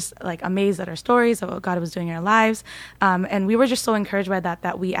were just like amazed at our stories of what God was doing in our lives. And we were just so encouraged by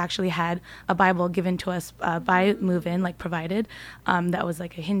that we actually had a Bible given to us by Move-In, like provided, that was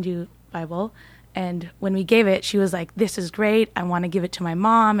like a Hindu Bible. And when we gave it, she was like, "This is great. I want to give it to my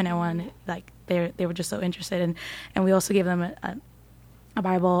mom." And I want, like, they were just so interested. And we also gave them a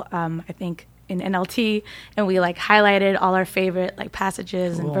Bible, I think, in NLT, and we like highlighted all our favorite like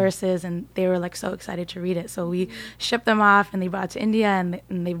passages and verses, and they were like so excited to read it. So we shipped them off, and they brought it to India, and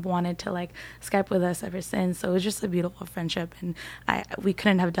they wanted to like Skype with us ever since. So it was just a beautiful friendship, and we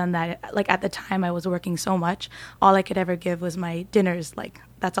couldn't have done that. Like at the time, I was working so much, all I could ever give was my dinners. Like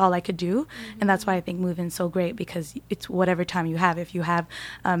that's all I could do, and that's why I think Move-In's so great, because it's whatever time you have. If you have,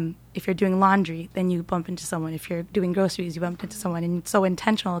 if you're doing laundry, then you bump into someone. If you're doing groceries, you bump into someone, and it's so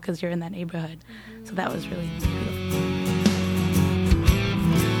intentional because you're in that neighborhood. So that was really beautiful.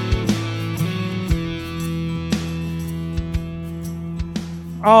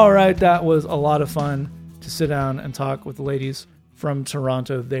 All right, that was a lot of fun to sit down and talk with the ladies from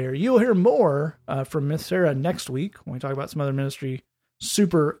Toronto there. You'll hear more from Miss Sarah next week when we talk about some other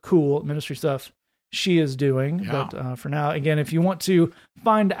super cool ministry stuff she is doing. Yeah. But for now, again, if you want to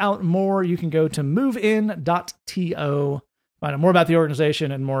find out more, you can go to movein.to, find out more about the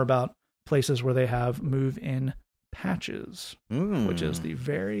organization and more about places where they have Move-In patches, which is the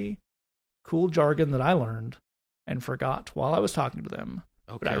very cool jargon that I learned and forgot while I was talking to them.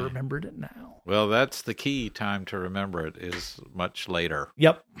 Okay. But I remembered it now. Well, that's the key time to remember it is much later.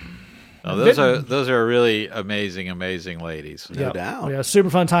 Yep. Oh, those are really amazing ladies. No doubt. Yeah, super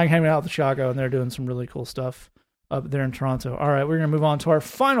fun time hanging out with Chicago, and they're doing some really cool stuff up there in Toronto. All right, we're going to move on to our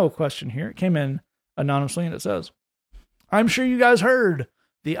final question here. It came in anonymously, and it says, "I'm sure you guys heard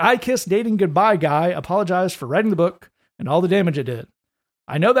the I Kiss Dating Goodbye guy apologized for writing the book and all the damage it did.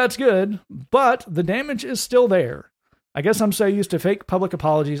 I know that's good, but the damage is still there. I guess I'm so used to fake public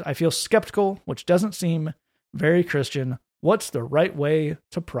apologies, I feel skeptical, which doesn't seem very Christian. What's the right way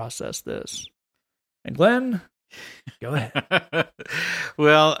to process this?" And Glenn, go ahead.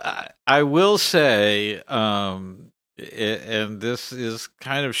 Well, I will say, and this is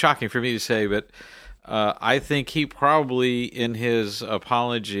kind of shocking for me to say, but I think he probably, in his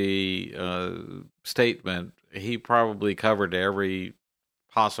apology statement, he probably covered every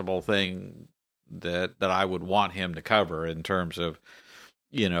possible thing that I would want him to cover in terms of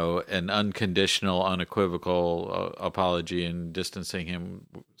an unconditional, unequivocal apology and distancing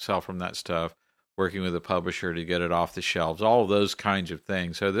himself from that stuff, working with a publisher to get it off the shelves, all of those kinds of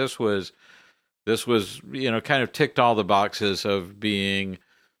things. So this was kind of ticked all the boxes of being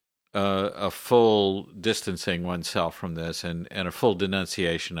a full distancing oneself from this and a full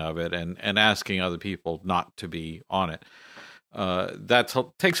denunciation of it and asking other people not to be on it. That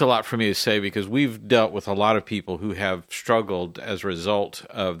takes a lot for me to say, because we've dealt with a lot of people who have struggled as a result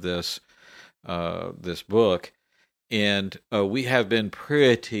of this book, and we have been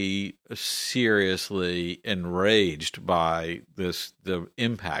pretty seriously enraged by the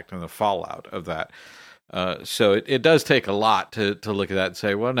impact and the fallout of that. So it does take a lot to look at that and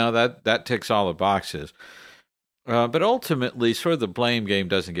say, well, no, that ticks all the boxes. But ultimately, sort of the blame game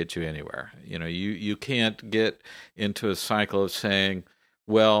doesn't get you anywhere. You can't get into a cycle of saying,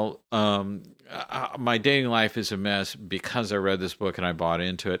 well, my dating life is a mess because I read this book and I bought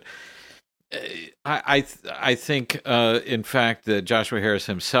into it. I think, in fact, that Joshua Harris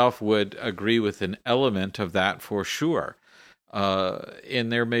himself would agree with an element of that for sure.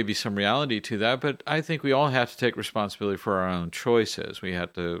 And there may be some reality to that, but I think we all have to take responsibility for our own choices. We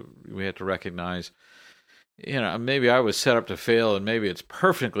have to recognize, maybe I was set up to fail, and maybe it's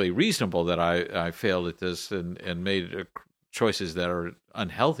perfectly reasonable that I failed at this and made choices that are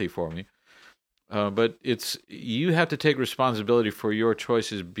unhealthy for me. But you have to take responsibility for your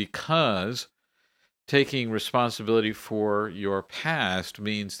choices, because taking responsibility for your past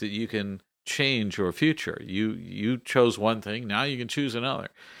means that you can change your future. You chose one thing, now you can choose another.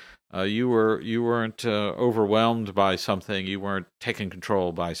 You weren't overwhelmed by something. You weren't taken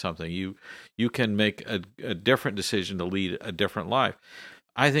control by something. You can make a different decision to lead a different life.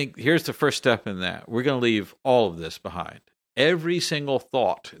 I think here's the first step in that. We're going to leave all of this behind. Every single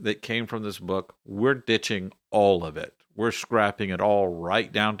thought that came from this book, we're ditching all of it. We're scrapping it all right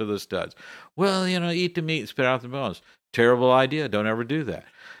down to the studs. Well, eat the meat, spit out the bones. Terrible idea. Don't ever do that.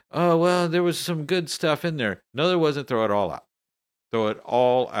 Oh, well, there was some good stuff in there. No, there wasn't. Throw it all out. Throw it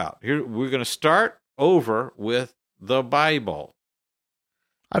all out. Here, we're going to start over with the Bible.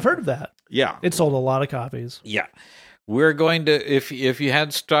 I've heard of that. Yeah. It sold a lot of copies. Yeah. We're going to, if you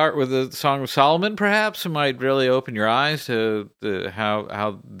had to start with the Song of Solomon, perhaps it might really open your eyes to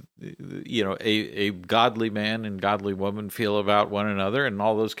how a godly man and godly woman feel about one another and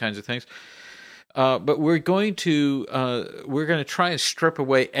all those kinds of things. But we're going to try and strip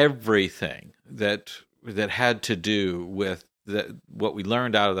away everything that had to do with what we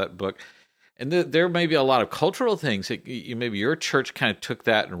learned out of that book. And there may be a lot of cultural things that maybe your church kind of took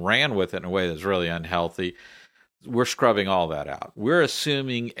that and ran with it in a way that's really unhealthy. We're scrubbing all that out. We're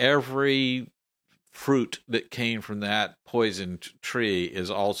assuming every fruit that came from that poisoned tree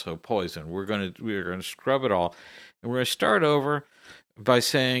is also poison. We're going to scrub it all, and we're going to start over by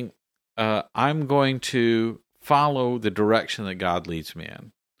saying, I'm going to follow the direction that God leads me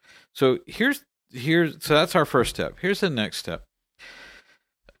in. So so that's our first step. Here's the next step.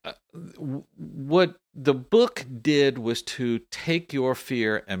 What the book did was to take your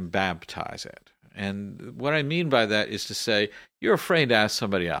fear and baptize it. And what I mean by that is to say, you're afraid to ask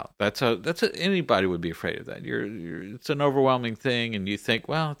somebody out. Anybody would be afraid of that. It's an overwhelming thing, and you think,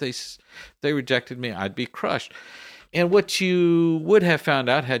 well, if they rejected me, I'd be crushed. And what you would have found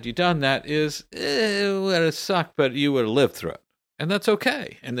out had you done that is, it would have sucked, but you would have lived through it, and that's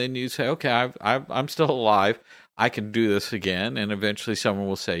okay. And then you say, okay, I'm still alive. I can do this again, and eventually someone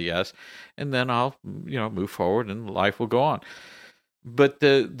will say yes, and then I'll move forward, and life will go on. But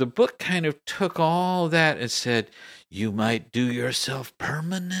the book kind of took all that and said, you might do yourself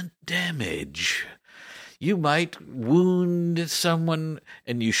permanent damage. You might wound someone,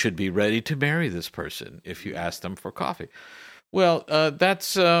 and you should be ready to marry this person if you ask them for coffee. Well,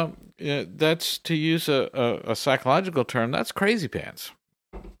 that's to use a psychological term, that's crazy pants.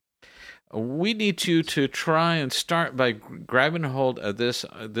 We need you to try and start by grabbing hold of this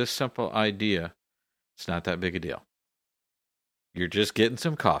simple idea. It's not that big a deal. You're just getting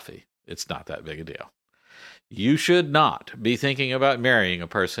some coffee. It's not that big a deal. You should not be thinking about marrying a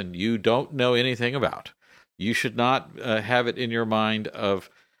person you don't know anything about. You should not have it in your mind of,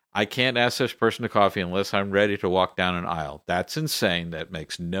 I can't ask this person to coffee unless I'm ready to walk down an aisle. That's insane. That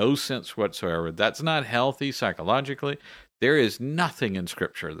makes no sense whatsoever. That's not healthy psychologically. There is nothing in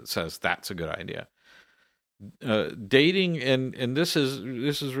Scripture that says that's a good idea. Dating, and this is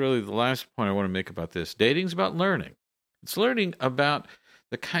really the last point I want to make about this. Dating's about learning. It's learning about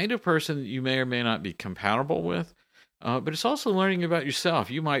the kind of person that you may or may not be compatible with, but it's also learning about yourself.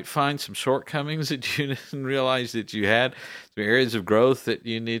 You might find some shortcomings that you didn't realize that you had, some areas of growth that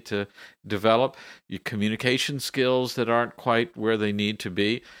you need to develop, your communication skills that aren't quite where they need to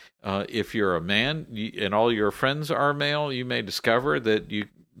be. If you're a man and all your friends are male, you may discover that you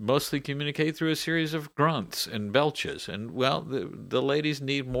mostly communicate through a series of grunts and belches. And, well, the ladies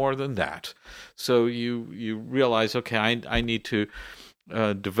need more than that. So you realize, okay, I need to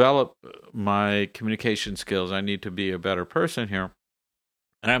develop my communication skills. I need to be a better person here.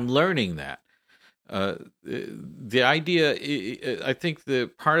 And I'm learning that. The idea, I think the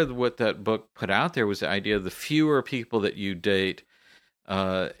part of what that book put out there was the idea of the fewer people that you date,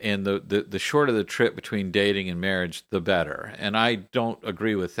 and the shorter the trip between dating and marriage, the better. And I don't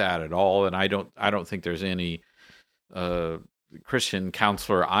agree with that at all. And I don't think there's any Christian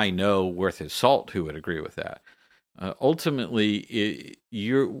counselor I know worth his salt who would agree with that. Ultimately,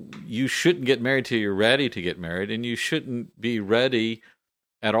 you shouldn't get married till you're ready to get married, and you shouldn't be ready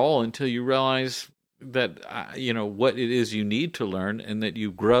at all until you realize that what it is you need to learn, and that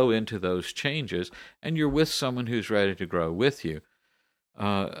you grow into those changes, and you're with someone who's ready to grow with you.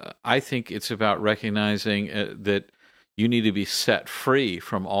 I think it's about recognizing that you need to be set free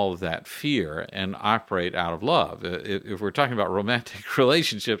from all of that fear and operate out of love. If we're talking about romantic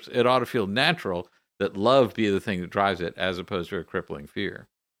relationships, it ought to feel natural that love be the thing that drives it, as opposed to a crippling fear.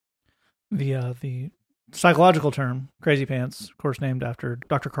 The psychological term, crazy pants, of course, named after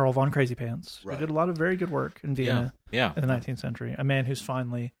Dr. Karl von Crazy Pants, who did a lot of very good work in Vienna in the 19th century. A man who's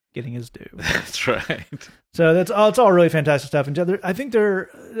finally getting his due. That's right. So it's all really fantastic stuff. And I think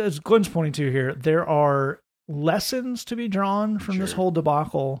as Glenn's pointing to here, there are lessons to be drawn from this whole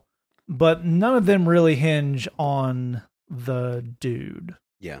debacle, but none of them really hinge on the dude.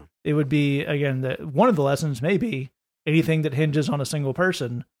 Yeah. It would be, again, one of the lessons may be anything that hinges on a single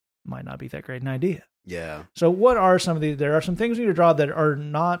person might not be that great an idea. Yeah. So what are there are some things we need to draw that are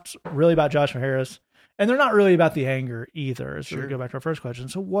not really about Joshua Harris, and they're not really about the anger either, as we go back to our first question.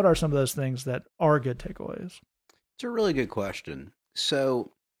 So what are some of those things that are good takeaways? It's a really good question.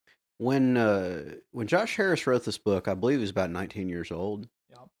 So when Josh Harris wrote this book, I believe he was about 19 years old.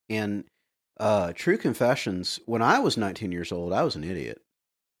 Yep. And True Confessions, when I was 19 years old, I was an idiot.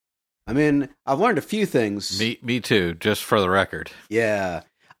 I mean, I've learned a few things. Me too, just for the record. Yeah.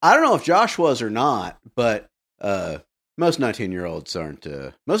 I don't know if Josh was or not, but most 19-year-olds aren't.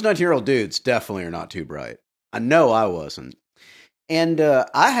 Most 19-year-old dudes definitely are not too bright. I know I wasn't. And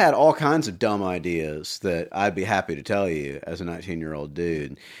I had all kinds of dumb ideas that I'd be happy to tell you as a 19-year-old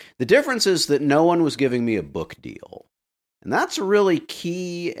dude. The difference is that no one was giving me a book deal. And that's a really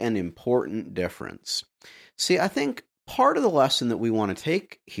key and important difference. See, I think part of the lesson that we want to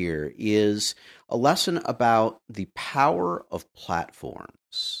take here is a lesson about the power of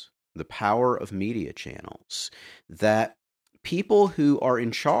platforms, the power of media channels, that people who are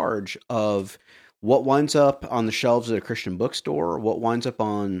in charge of what winds up on the shelves at a Christian bookstore, what winds up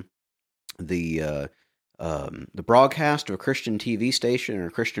on the broadcast of a Christian TV station or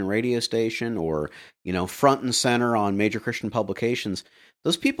a Christian radio station, or front and center on major Christian publications,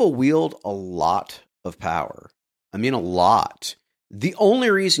 those people wield a lot of power. I mean, a lot. The only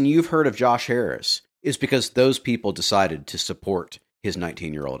reason you've heard of Josh Harris is because those people decided to support his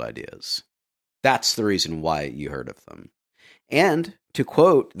 19-year-old ideas. That's the reason why you heard of them. And to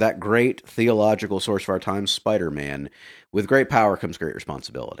quote that great theological source of our time, Spider-Man, with great power comes great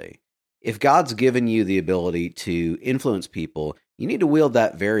responsibility. If God's given you the ability to influence people, you need to wield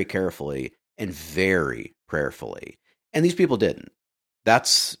that very carefully and very prayerfully. And these people didn't.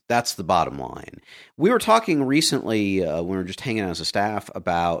 That's the bottom line. We were talking recently when we were just hanging out as a staff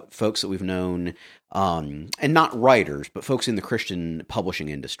about folks that we've known, and not writers, but folks in the Christian publishing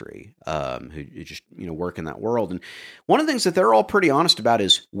industry who just work in that world. And one of the things that they're all pretty honest about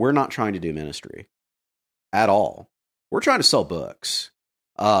is we're not trying to do ministry at all. We're trying to sell books.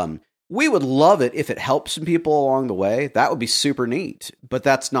 We would love it if it helps some people along the way. That would be super neat. But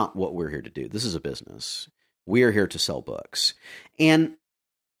that's not what we're here to do. This is a business. We are here to sell books. And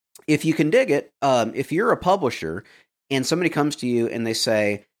if you can dig it, if you're a publisher and somebody comes to you and they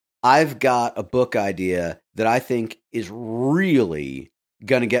say, I've got a book idea that I think is really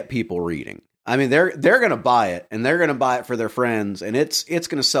going to get people reading. I mean, they're going to buy it, and they're going to buy it for their friends, and it's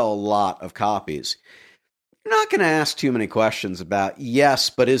going to sell a lot of copies. You're not going to ask too many questions about, yes,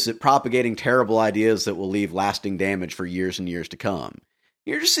 but is it propagating terrible ideas that will leave lasting damage for years and years to come?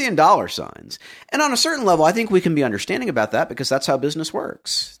 You're just seeing dollar signs. And on a certain level, I think we can be understanding about that because that's how business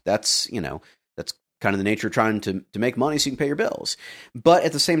works. That's kind of the nature of trying to make money so you can pay your bills. But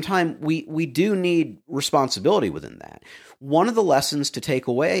at the same time, we do need responsibility within that. One of the lessons to take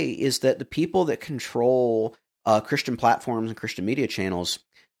away is that the people that control Christian platforms and Christian media channels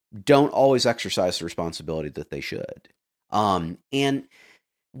don't always exercise the responsibility that they should. And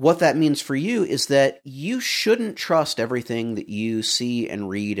what that means for you is that you shouldn't trust everything that you see and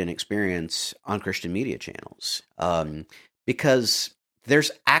read and experience on Christian media channels, because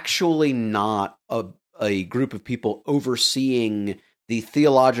there's actually not a group of people overseeing the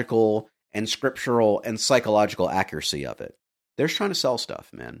theological and scriptural and psychological accuracy of it. They're just trying to sell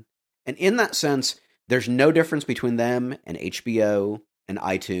stuff, man. And in that sense, there's no difference between them and HBO and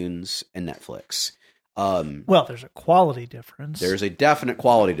iTunes and Netflix. Well, there's a quality difference. There's a definite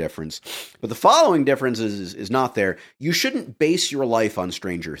quality difference. But the following difference is not there. You shouldn't base your life on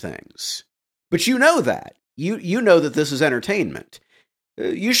Stranger Things. But you know that. You know that this is entertainment.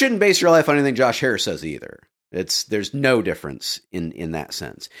 You shouldn't base your life on anything Josh Harris says either. There's no difference in that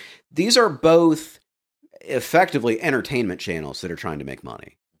sense. These are both effectively entertainment channels that are trying to make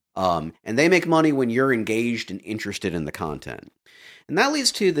money. And they make money when you're engaged and interested in the content. And that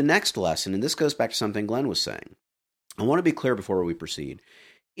leads to the next lesson, and this goes back to something Glenn was saying. I want to be clear before we proceed.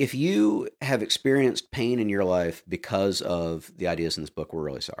 If you have experienced pain in your life because of the ideas in this book, we're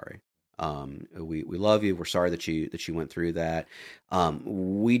really sorry. We love you. We're sorry that you went through that.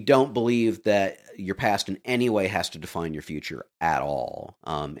 We don't believe that your past in any way has to define your future at all.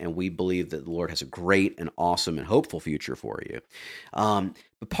 And we believe that the Lord has a great and awesome and hopeful future for you.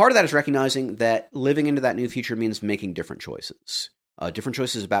 But part of that is recognizing that living into that new future means making different choices. Different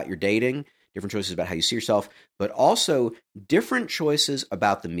choices about your dating, different choices about how you see yourself, but also different choices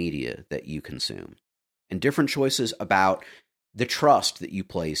about the media that you consume, and different choices about the trust that you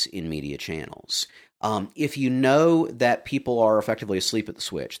place in media channels. If you know that people are effectively asleep at the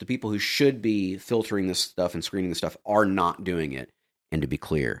switch, the people who should be filtering this stuff and screening this stuff are not doing it. And to be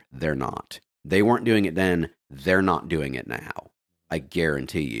clear, they're not. They weren't doing it then. They're not doing it now. I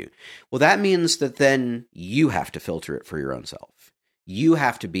guarantee you. Well, that means that then you have to filter it for your own self. You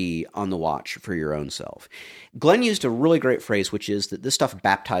have to be on the watch for your own self. Glenn used a really great phrase, which is that this stuff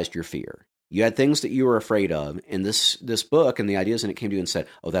baptized your fear. You had things that you were afraid of, and this book and the ideas in it came to you and said,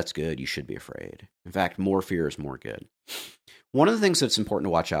 oh, that's good, you should be afraid. In fact, more fear is more good. One of the things that's important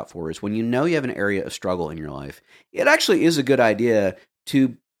to watch out for is when you know you have an area of struggle in your life, it actually is a good idea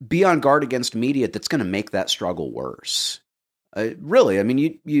to be on guard against media that's going to make that struggle worse. Really, I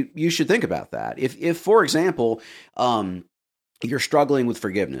mean, you should think about that. If for example, you're struggling with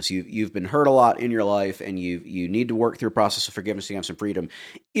forgiveness. You've been hurt a lot in your life, and you need to work through a process of forgiveness to have some freedom.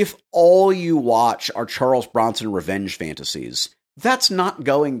 If all you watch are Charles Bronson revenge fantasies, that's not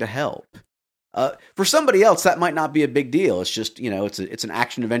going to help. For somebody else, that might not be a big deal. It's just, it's an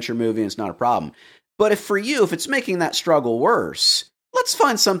action adventure movie, and it's not a problem. But if it's making that struggle worse, let's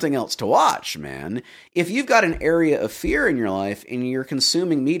find something else to watch, man. If you've got an area of fear in your life and you're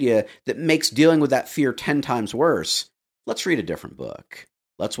consuming media that makes dealing with that fear 10 times worse, let's read a different book.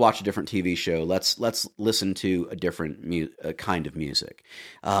 Let's watch a different TV show. Let's listen to a different kind of music.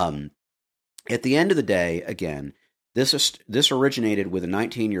 At the end of the day, again, this originated with a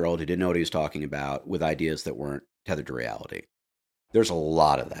 19-year-old who didn't know what he was talking about, with ideas that weren't tethered to reality. There's a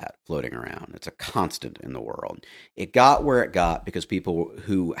lot of that floating around. It's a constant in the world. It got where it got because people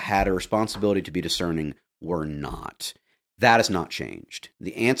who had a responsibility to be discerning were not. That has not changed.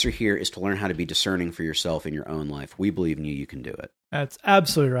 The answer here is to learn how to be discerning for yourself in your own life. We believe in you. You can do it. That's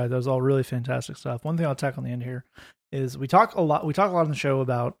absolutely right. That was all really fantastic stuff. One thing I'll tack on the end here is we talk a lot on the show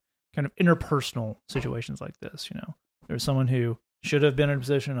about kind of interpersonal situations like this. There's someone who should have been in a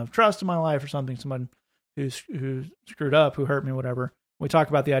position of trust in my life or something, someone who screwed up, who hurt me, whatever. We talk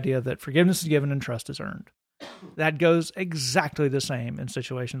about the idea that forgiveness is given and trust is earned. That goes exactly the same in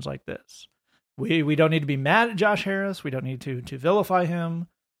situations like this. We don't need to be mad at Josh Harris. We don't need to vilify him.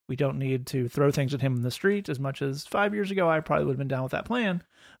 We don't need to throw things at him in the street as much as 5 years ago I probably would have been down with that plan.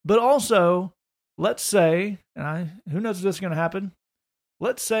 But also, let's say, who knows if this is going to happen,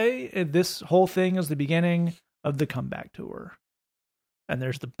 let's say this whole thing is the beginning of the comeback tour. And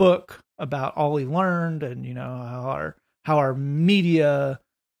there's the book about all he learned and, how our media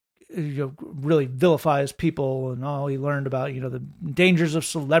really vilifies people and all he learned about, the dangers of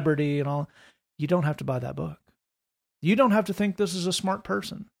celebrity and all. You don't have to buy that book. You don't have to think this is a smart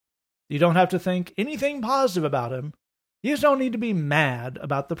person. You don't have to think anything positive about him. You just don't need to be mad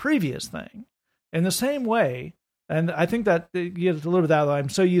about the previous thing. In the same way, and I think that you get a little bit of that, I'm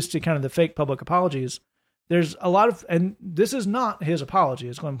so used to kind of the fake public apologies. There's a lot of, and this is not his apology,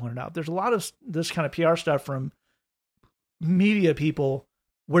 as Glenn pointed out. There's a lot of this kind of PR stuff from media people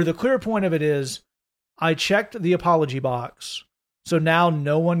where the clear point of it is, I checked the apology box, so now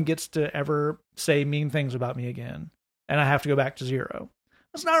no one gets to ever say mean things about me again, and I have to go back to zero.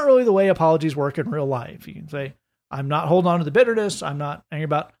 That's not really the way apologies work in real life. You can say, I'm not holding on to the bitterness, I'm not angry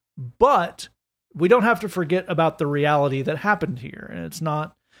about, but we don't have to forget about the reality that happened here. And it's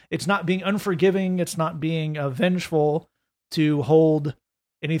not being unforgiving, it's not being vengeful to hold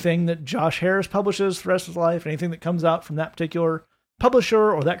anything that Josh Harris publishes for the rest of his life, anything that comes out from that particular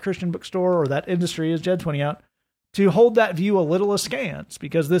publisher or that Christian bookstore or that industry, as Jed's pointing out, to hold that view a little askance,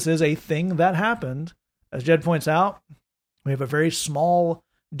 because this is a thing that happened. As Jed points out, we have a very small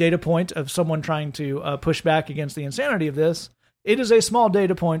data point of someone trying to push back against the insanity of this. It is a small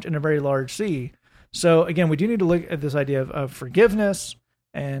data point in a very large sea. So again, we do need to look at this idea of forgiveness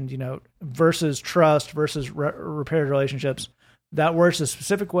and, versus trust versus repaired relationships. That works a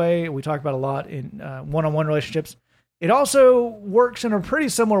specific way. We talk about a lot in one-on-one relationships. It also works in a pretty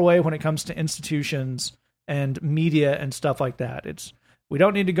similar way when it comes to institutions and media and stuff like that. We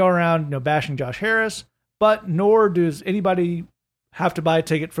don't need to go around, bashing Josh Harris, but nor does anybody have to buy a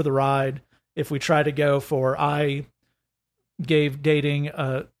ticket for the ride if we try to go for, I gave dating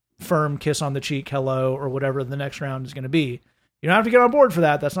a firm kiss on the cheek, hello, or whatever the next round is going to be. You don't have to get on board for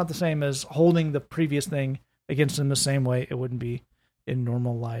that. That's not the same as holding the previous thing against them the same way it wouldn't be in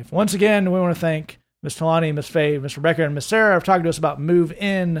normal life. Once again, we want to thank Miss Talani, Miss Faye, Miss Rebecca, and Miss Sarah for talking to us about Move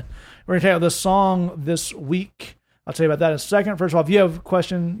In. We're going to take out this song this week. I'll tell you about that in a second. First of all, if you have a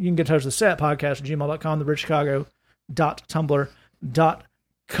question, you can get in touch with the setpodcast@gmail.com,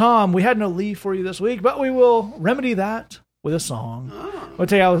 thebridgechicago.tumblr.com. We had no Lee for you this week, but we will remedy that with a song. We'll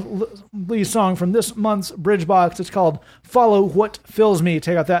take out Lee's song from this month's Bridge Box. It's called Follow What Fills Me.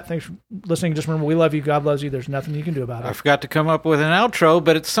 Take out that. Thanks for listening. Just remember, we love you. God loves you. There's nothing you can do about it. I forgot to come up with an outro,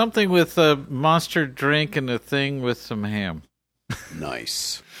 but it's something with a monster drink and a thing with some ham.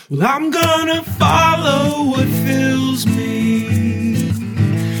 Nice. Well, I'm gonna follow what fills me.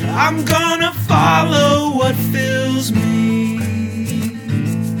 I'm gonna follow what fills me.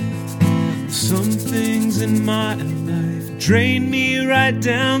 Some things in my life drain me right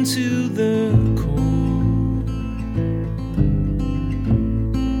down to the core.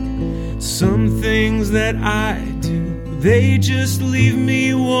 Some things that I do, they just leave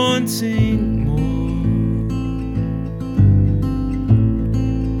me wanting more.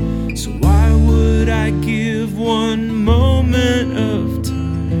 So why would I give one moment of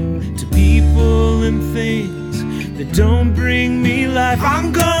time to people and things that don't bring me life?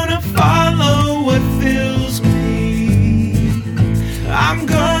 I'm gonna follow what fills me. I'm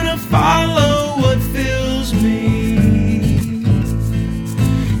gonna follow what fills me.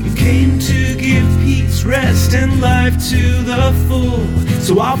 You came to give peace, rest, and life to the full.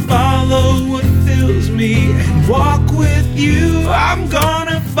 So I'll follow what fills me and walk with you. I'm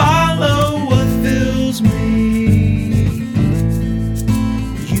gonna follow what fills me.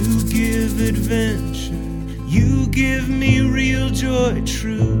 You give adventure, you give me real joy,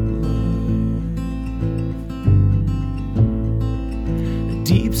 true love, a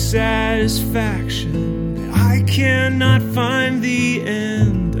deep satisfaction that I cannot find the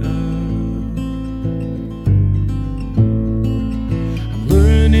end of. I'm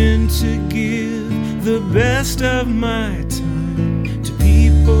learning to give the best of my time to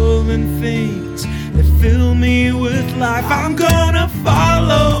people and things that fill me with life. I'm gonna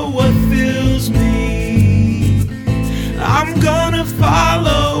follow what fills me. I'm gonna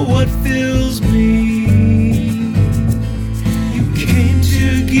follow what fills me. You came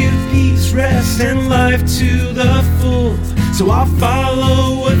to give peace, rest, and life to the full. So I'll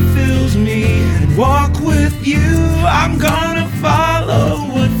follow what fills me and walk with you. I'm gonna follow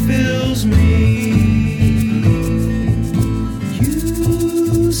what fills me.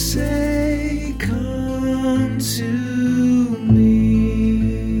 You say, come to me.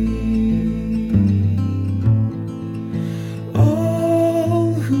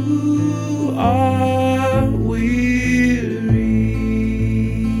 All who are weary.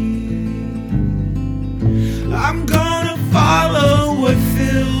 I'm gonna follow what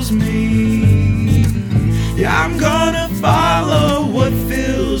fills me. Yeah, I'm gonna follow what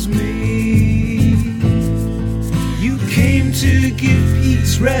fills me. You came to give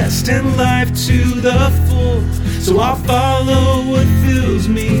peace, rest, and life to the full. So I'll follow what fills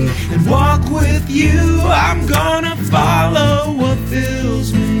me and walk with you. I'm gonna follow what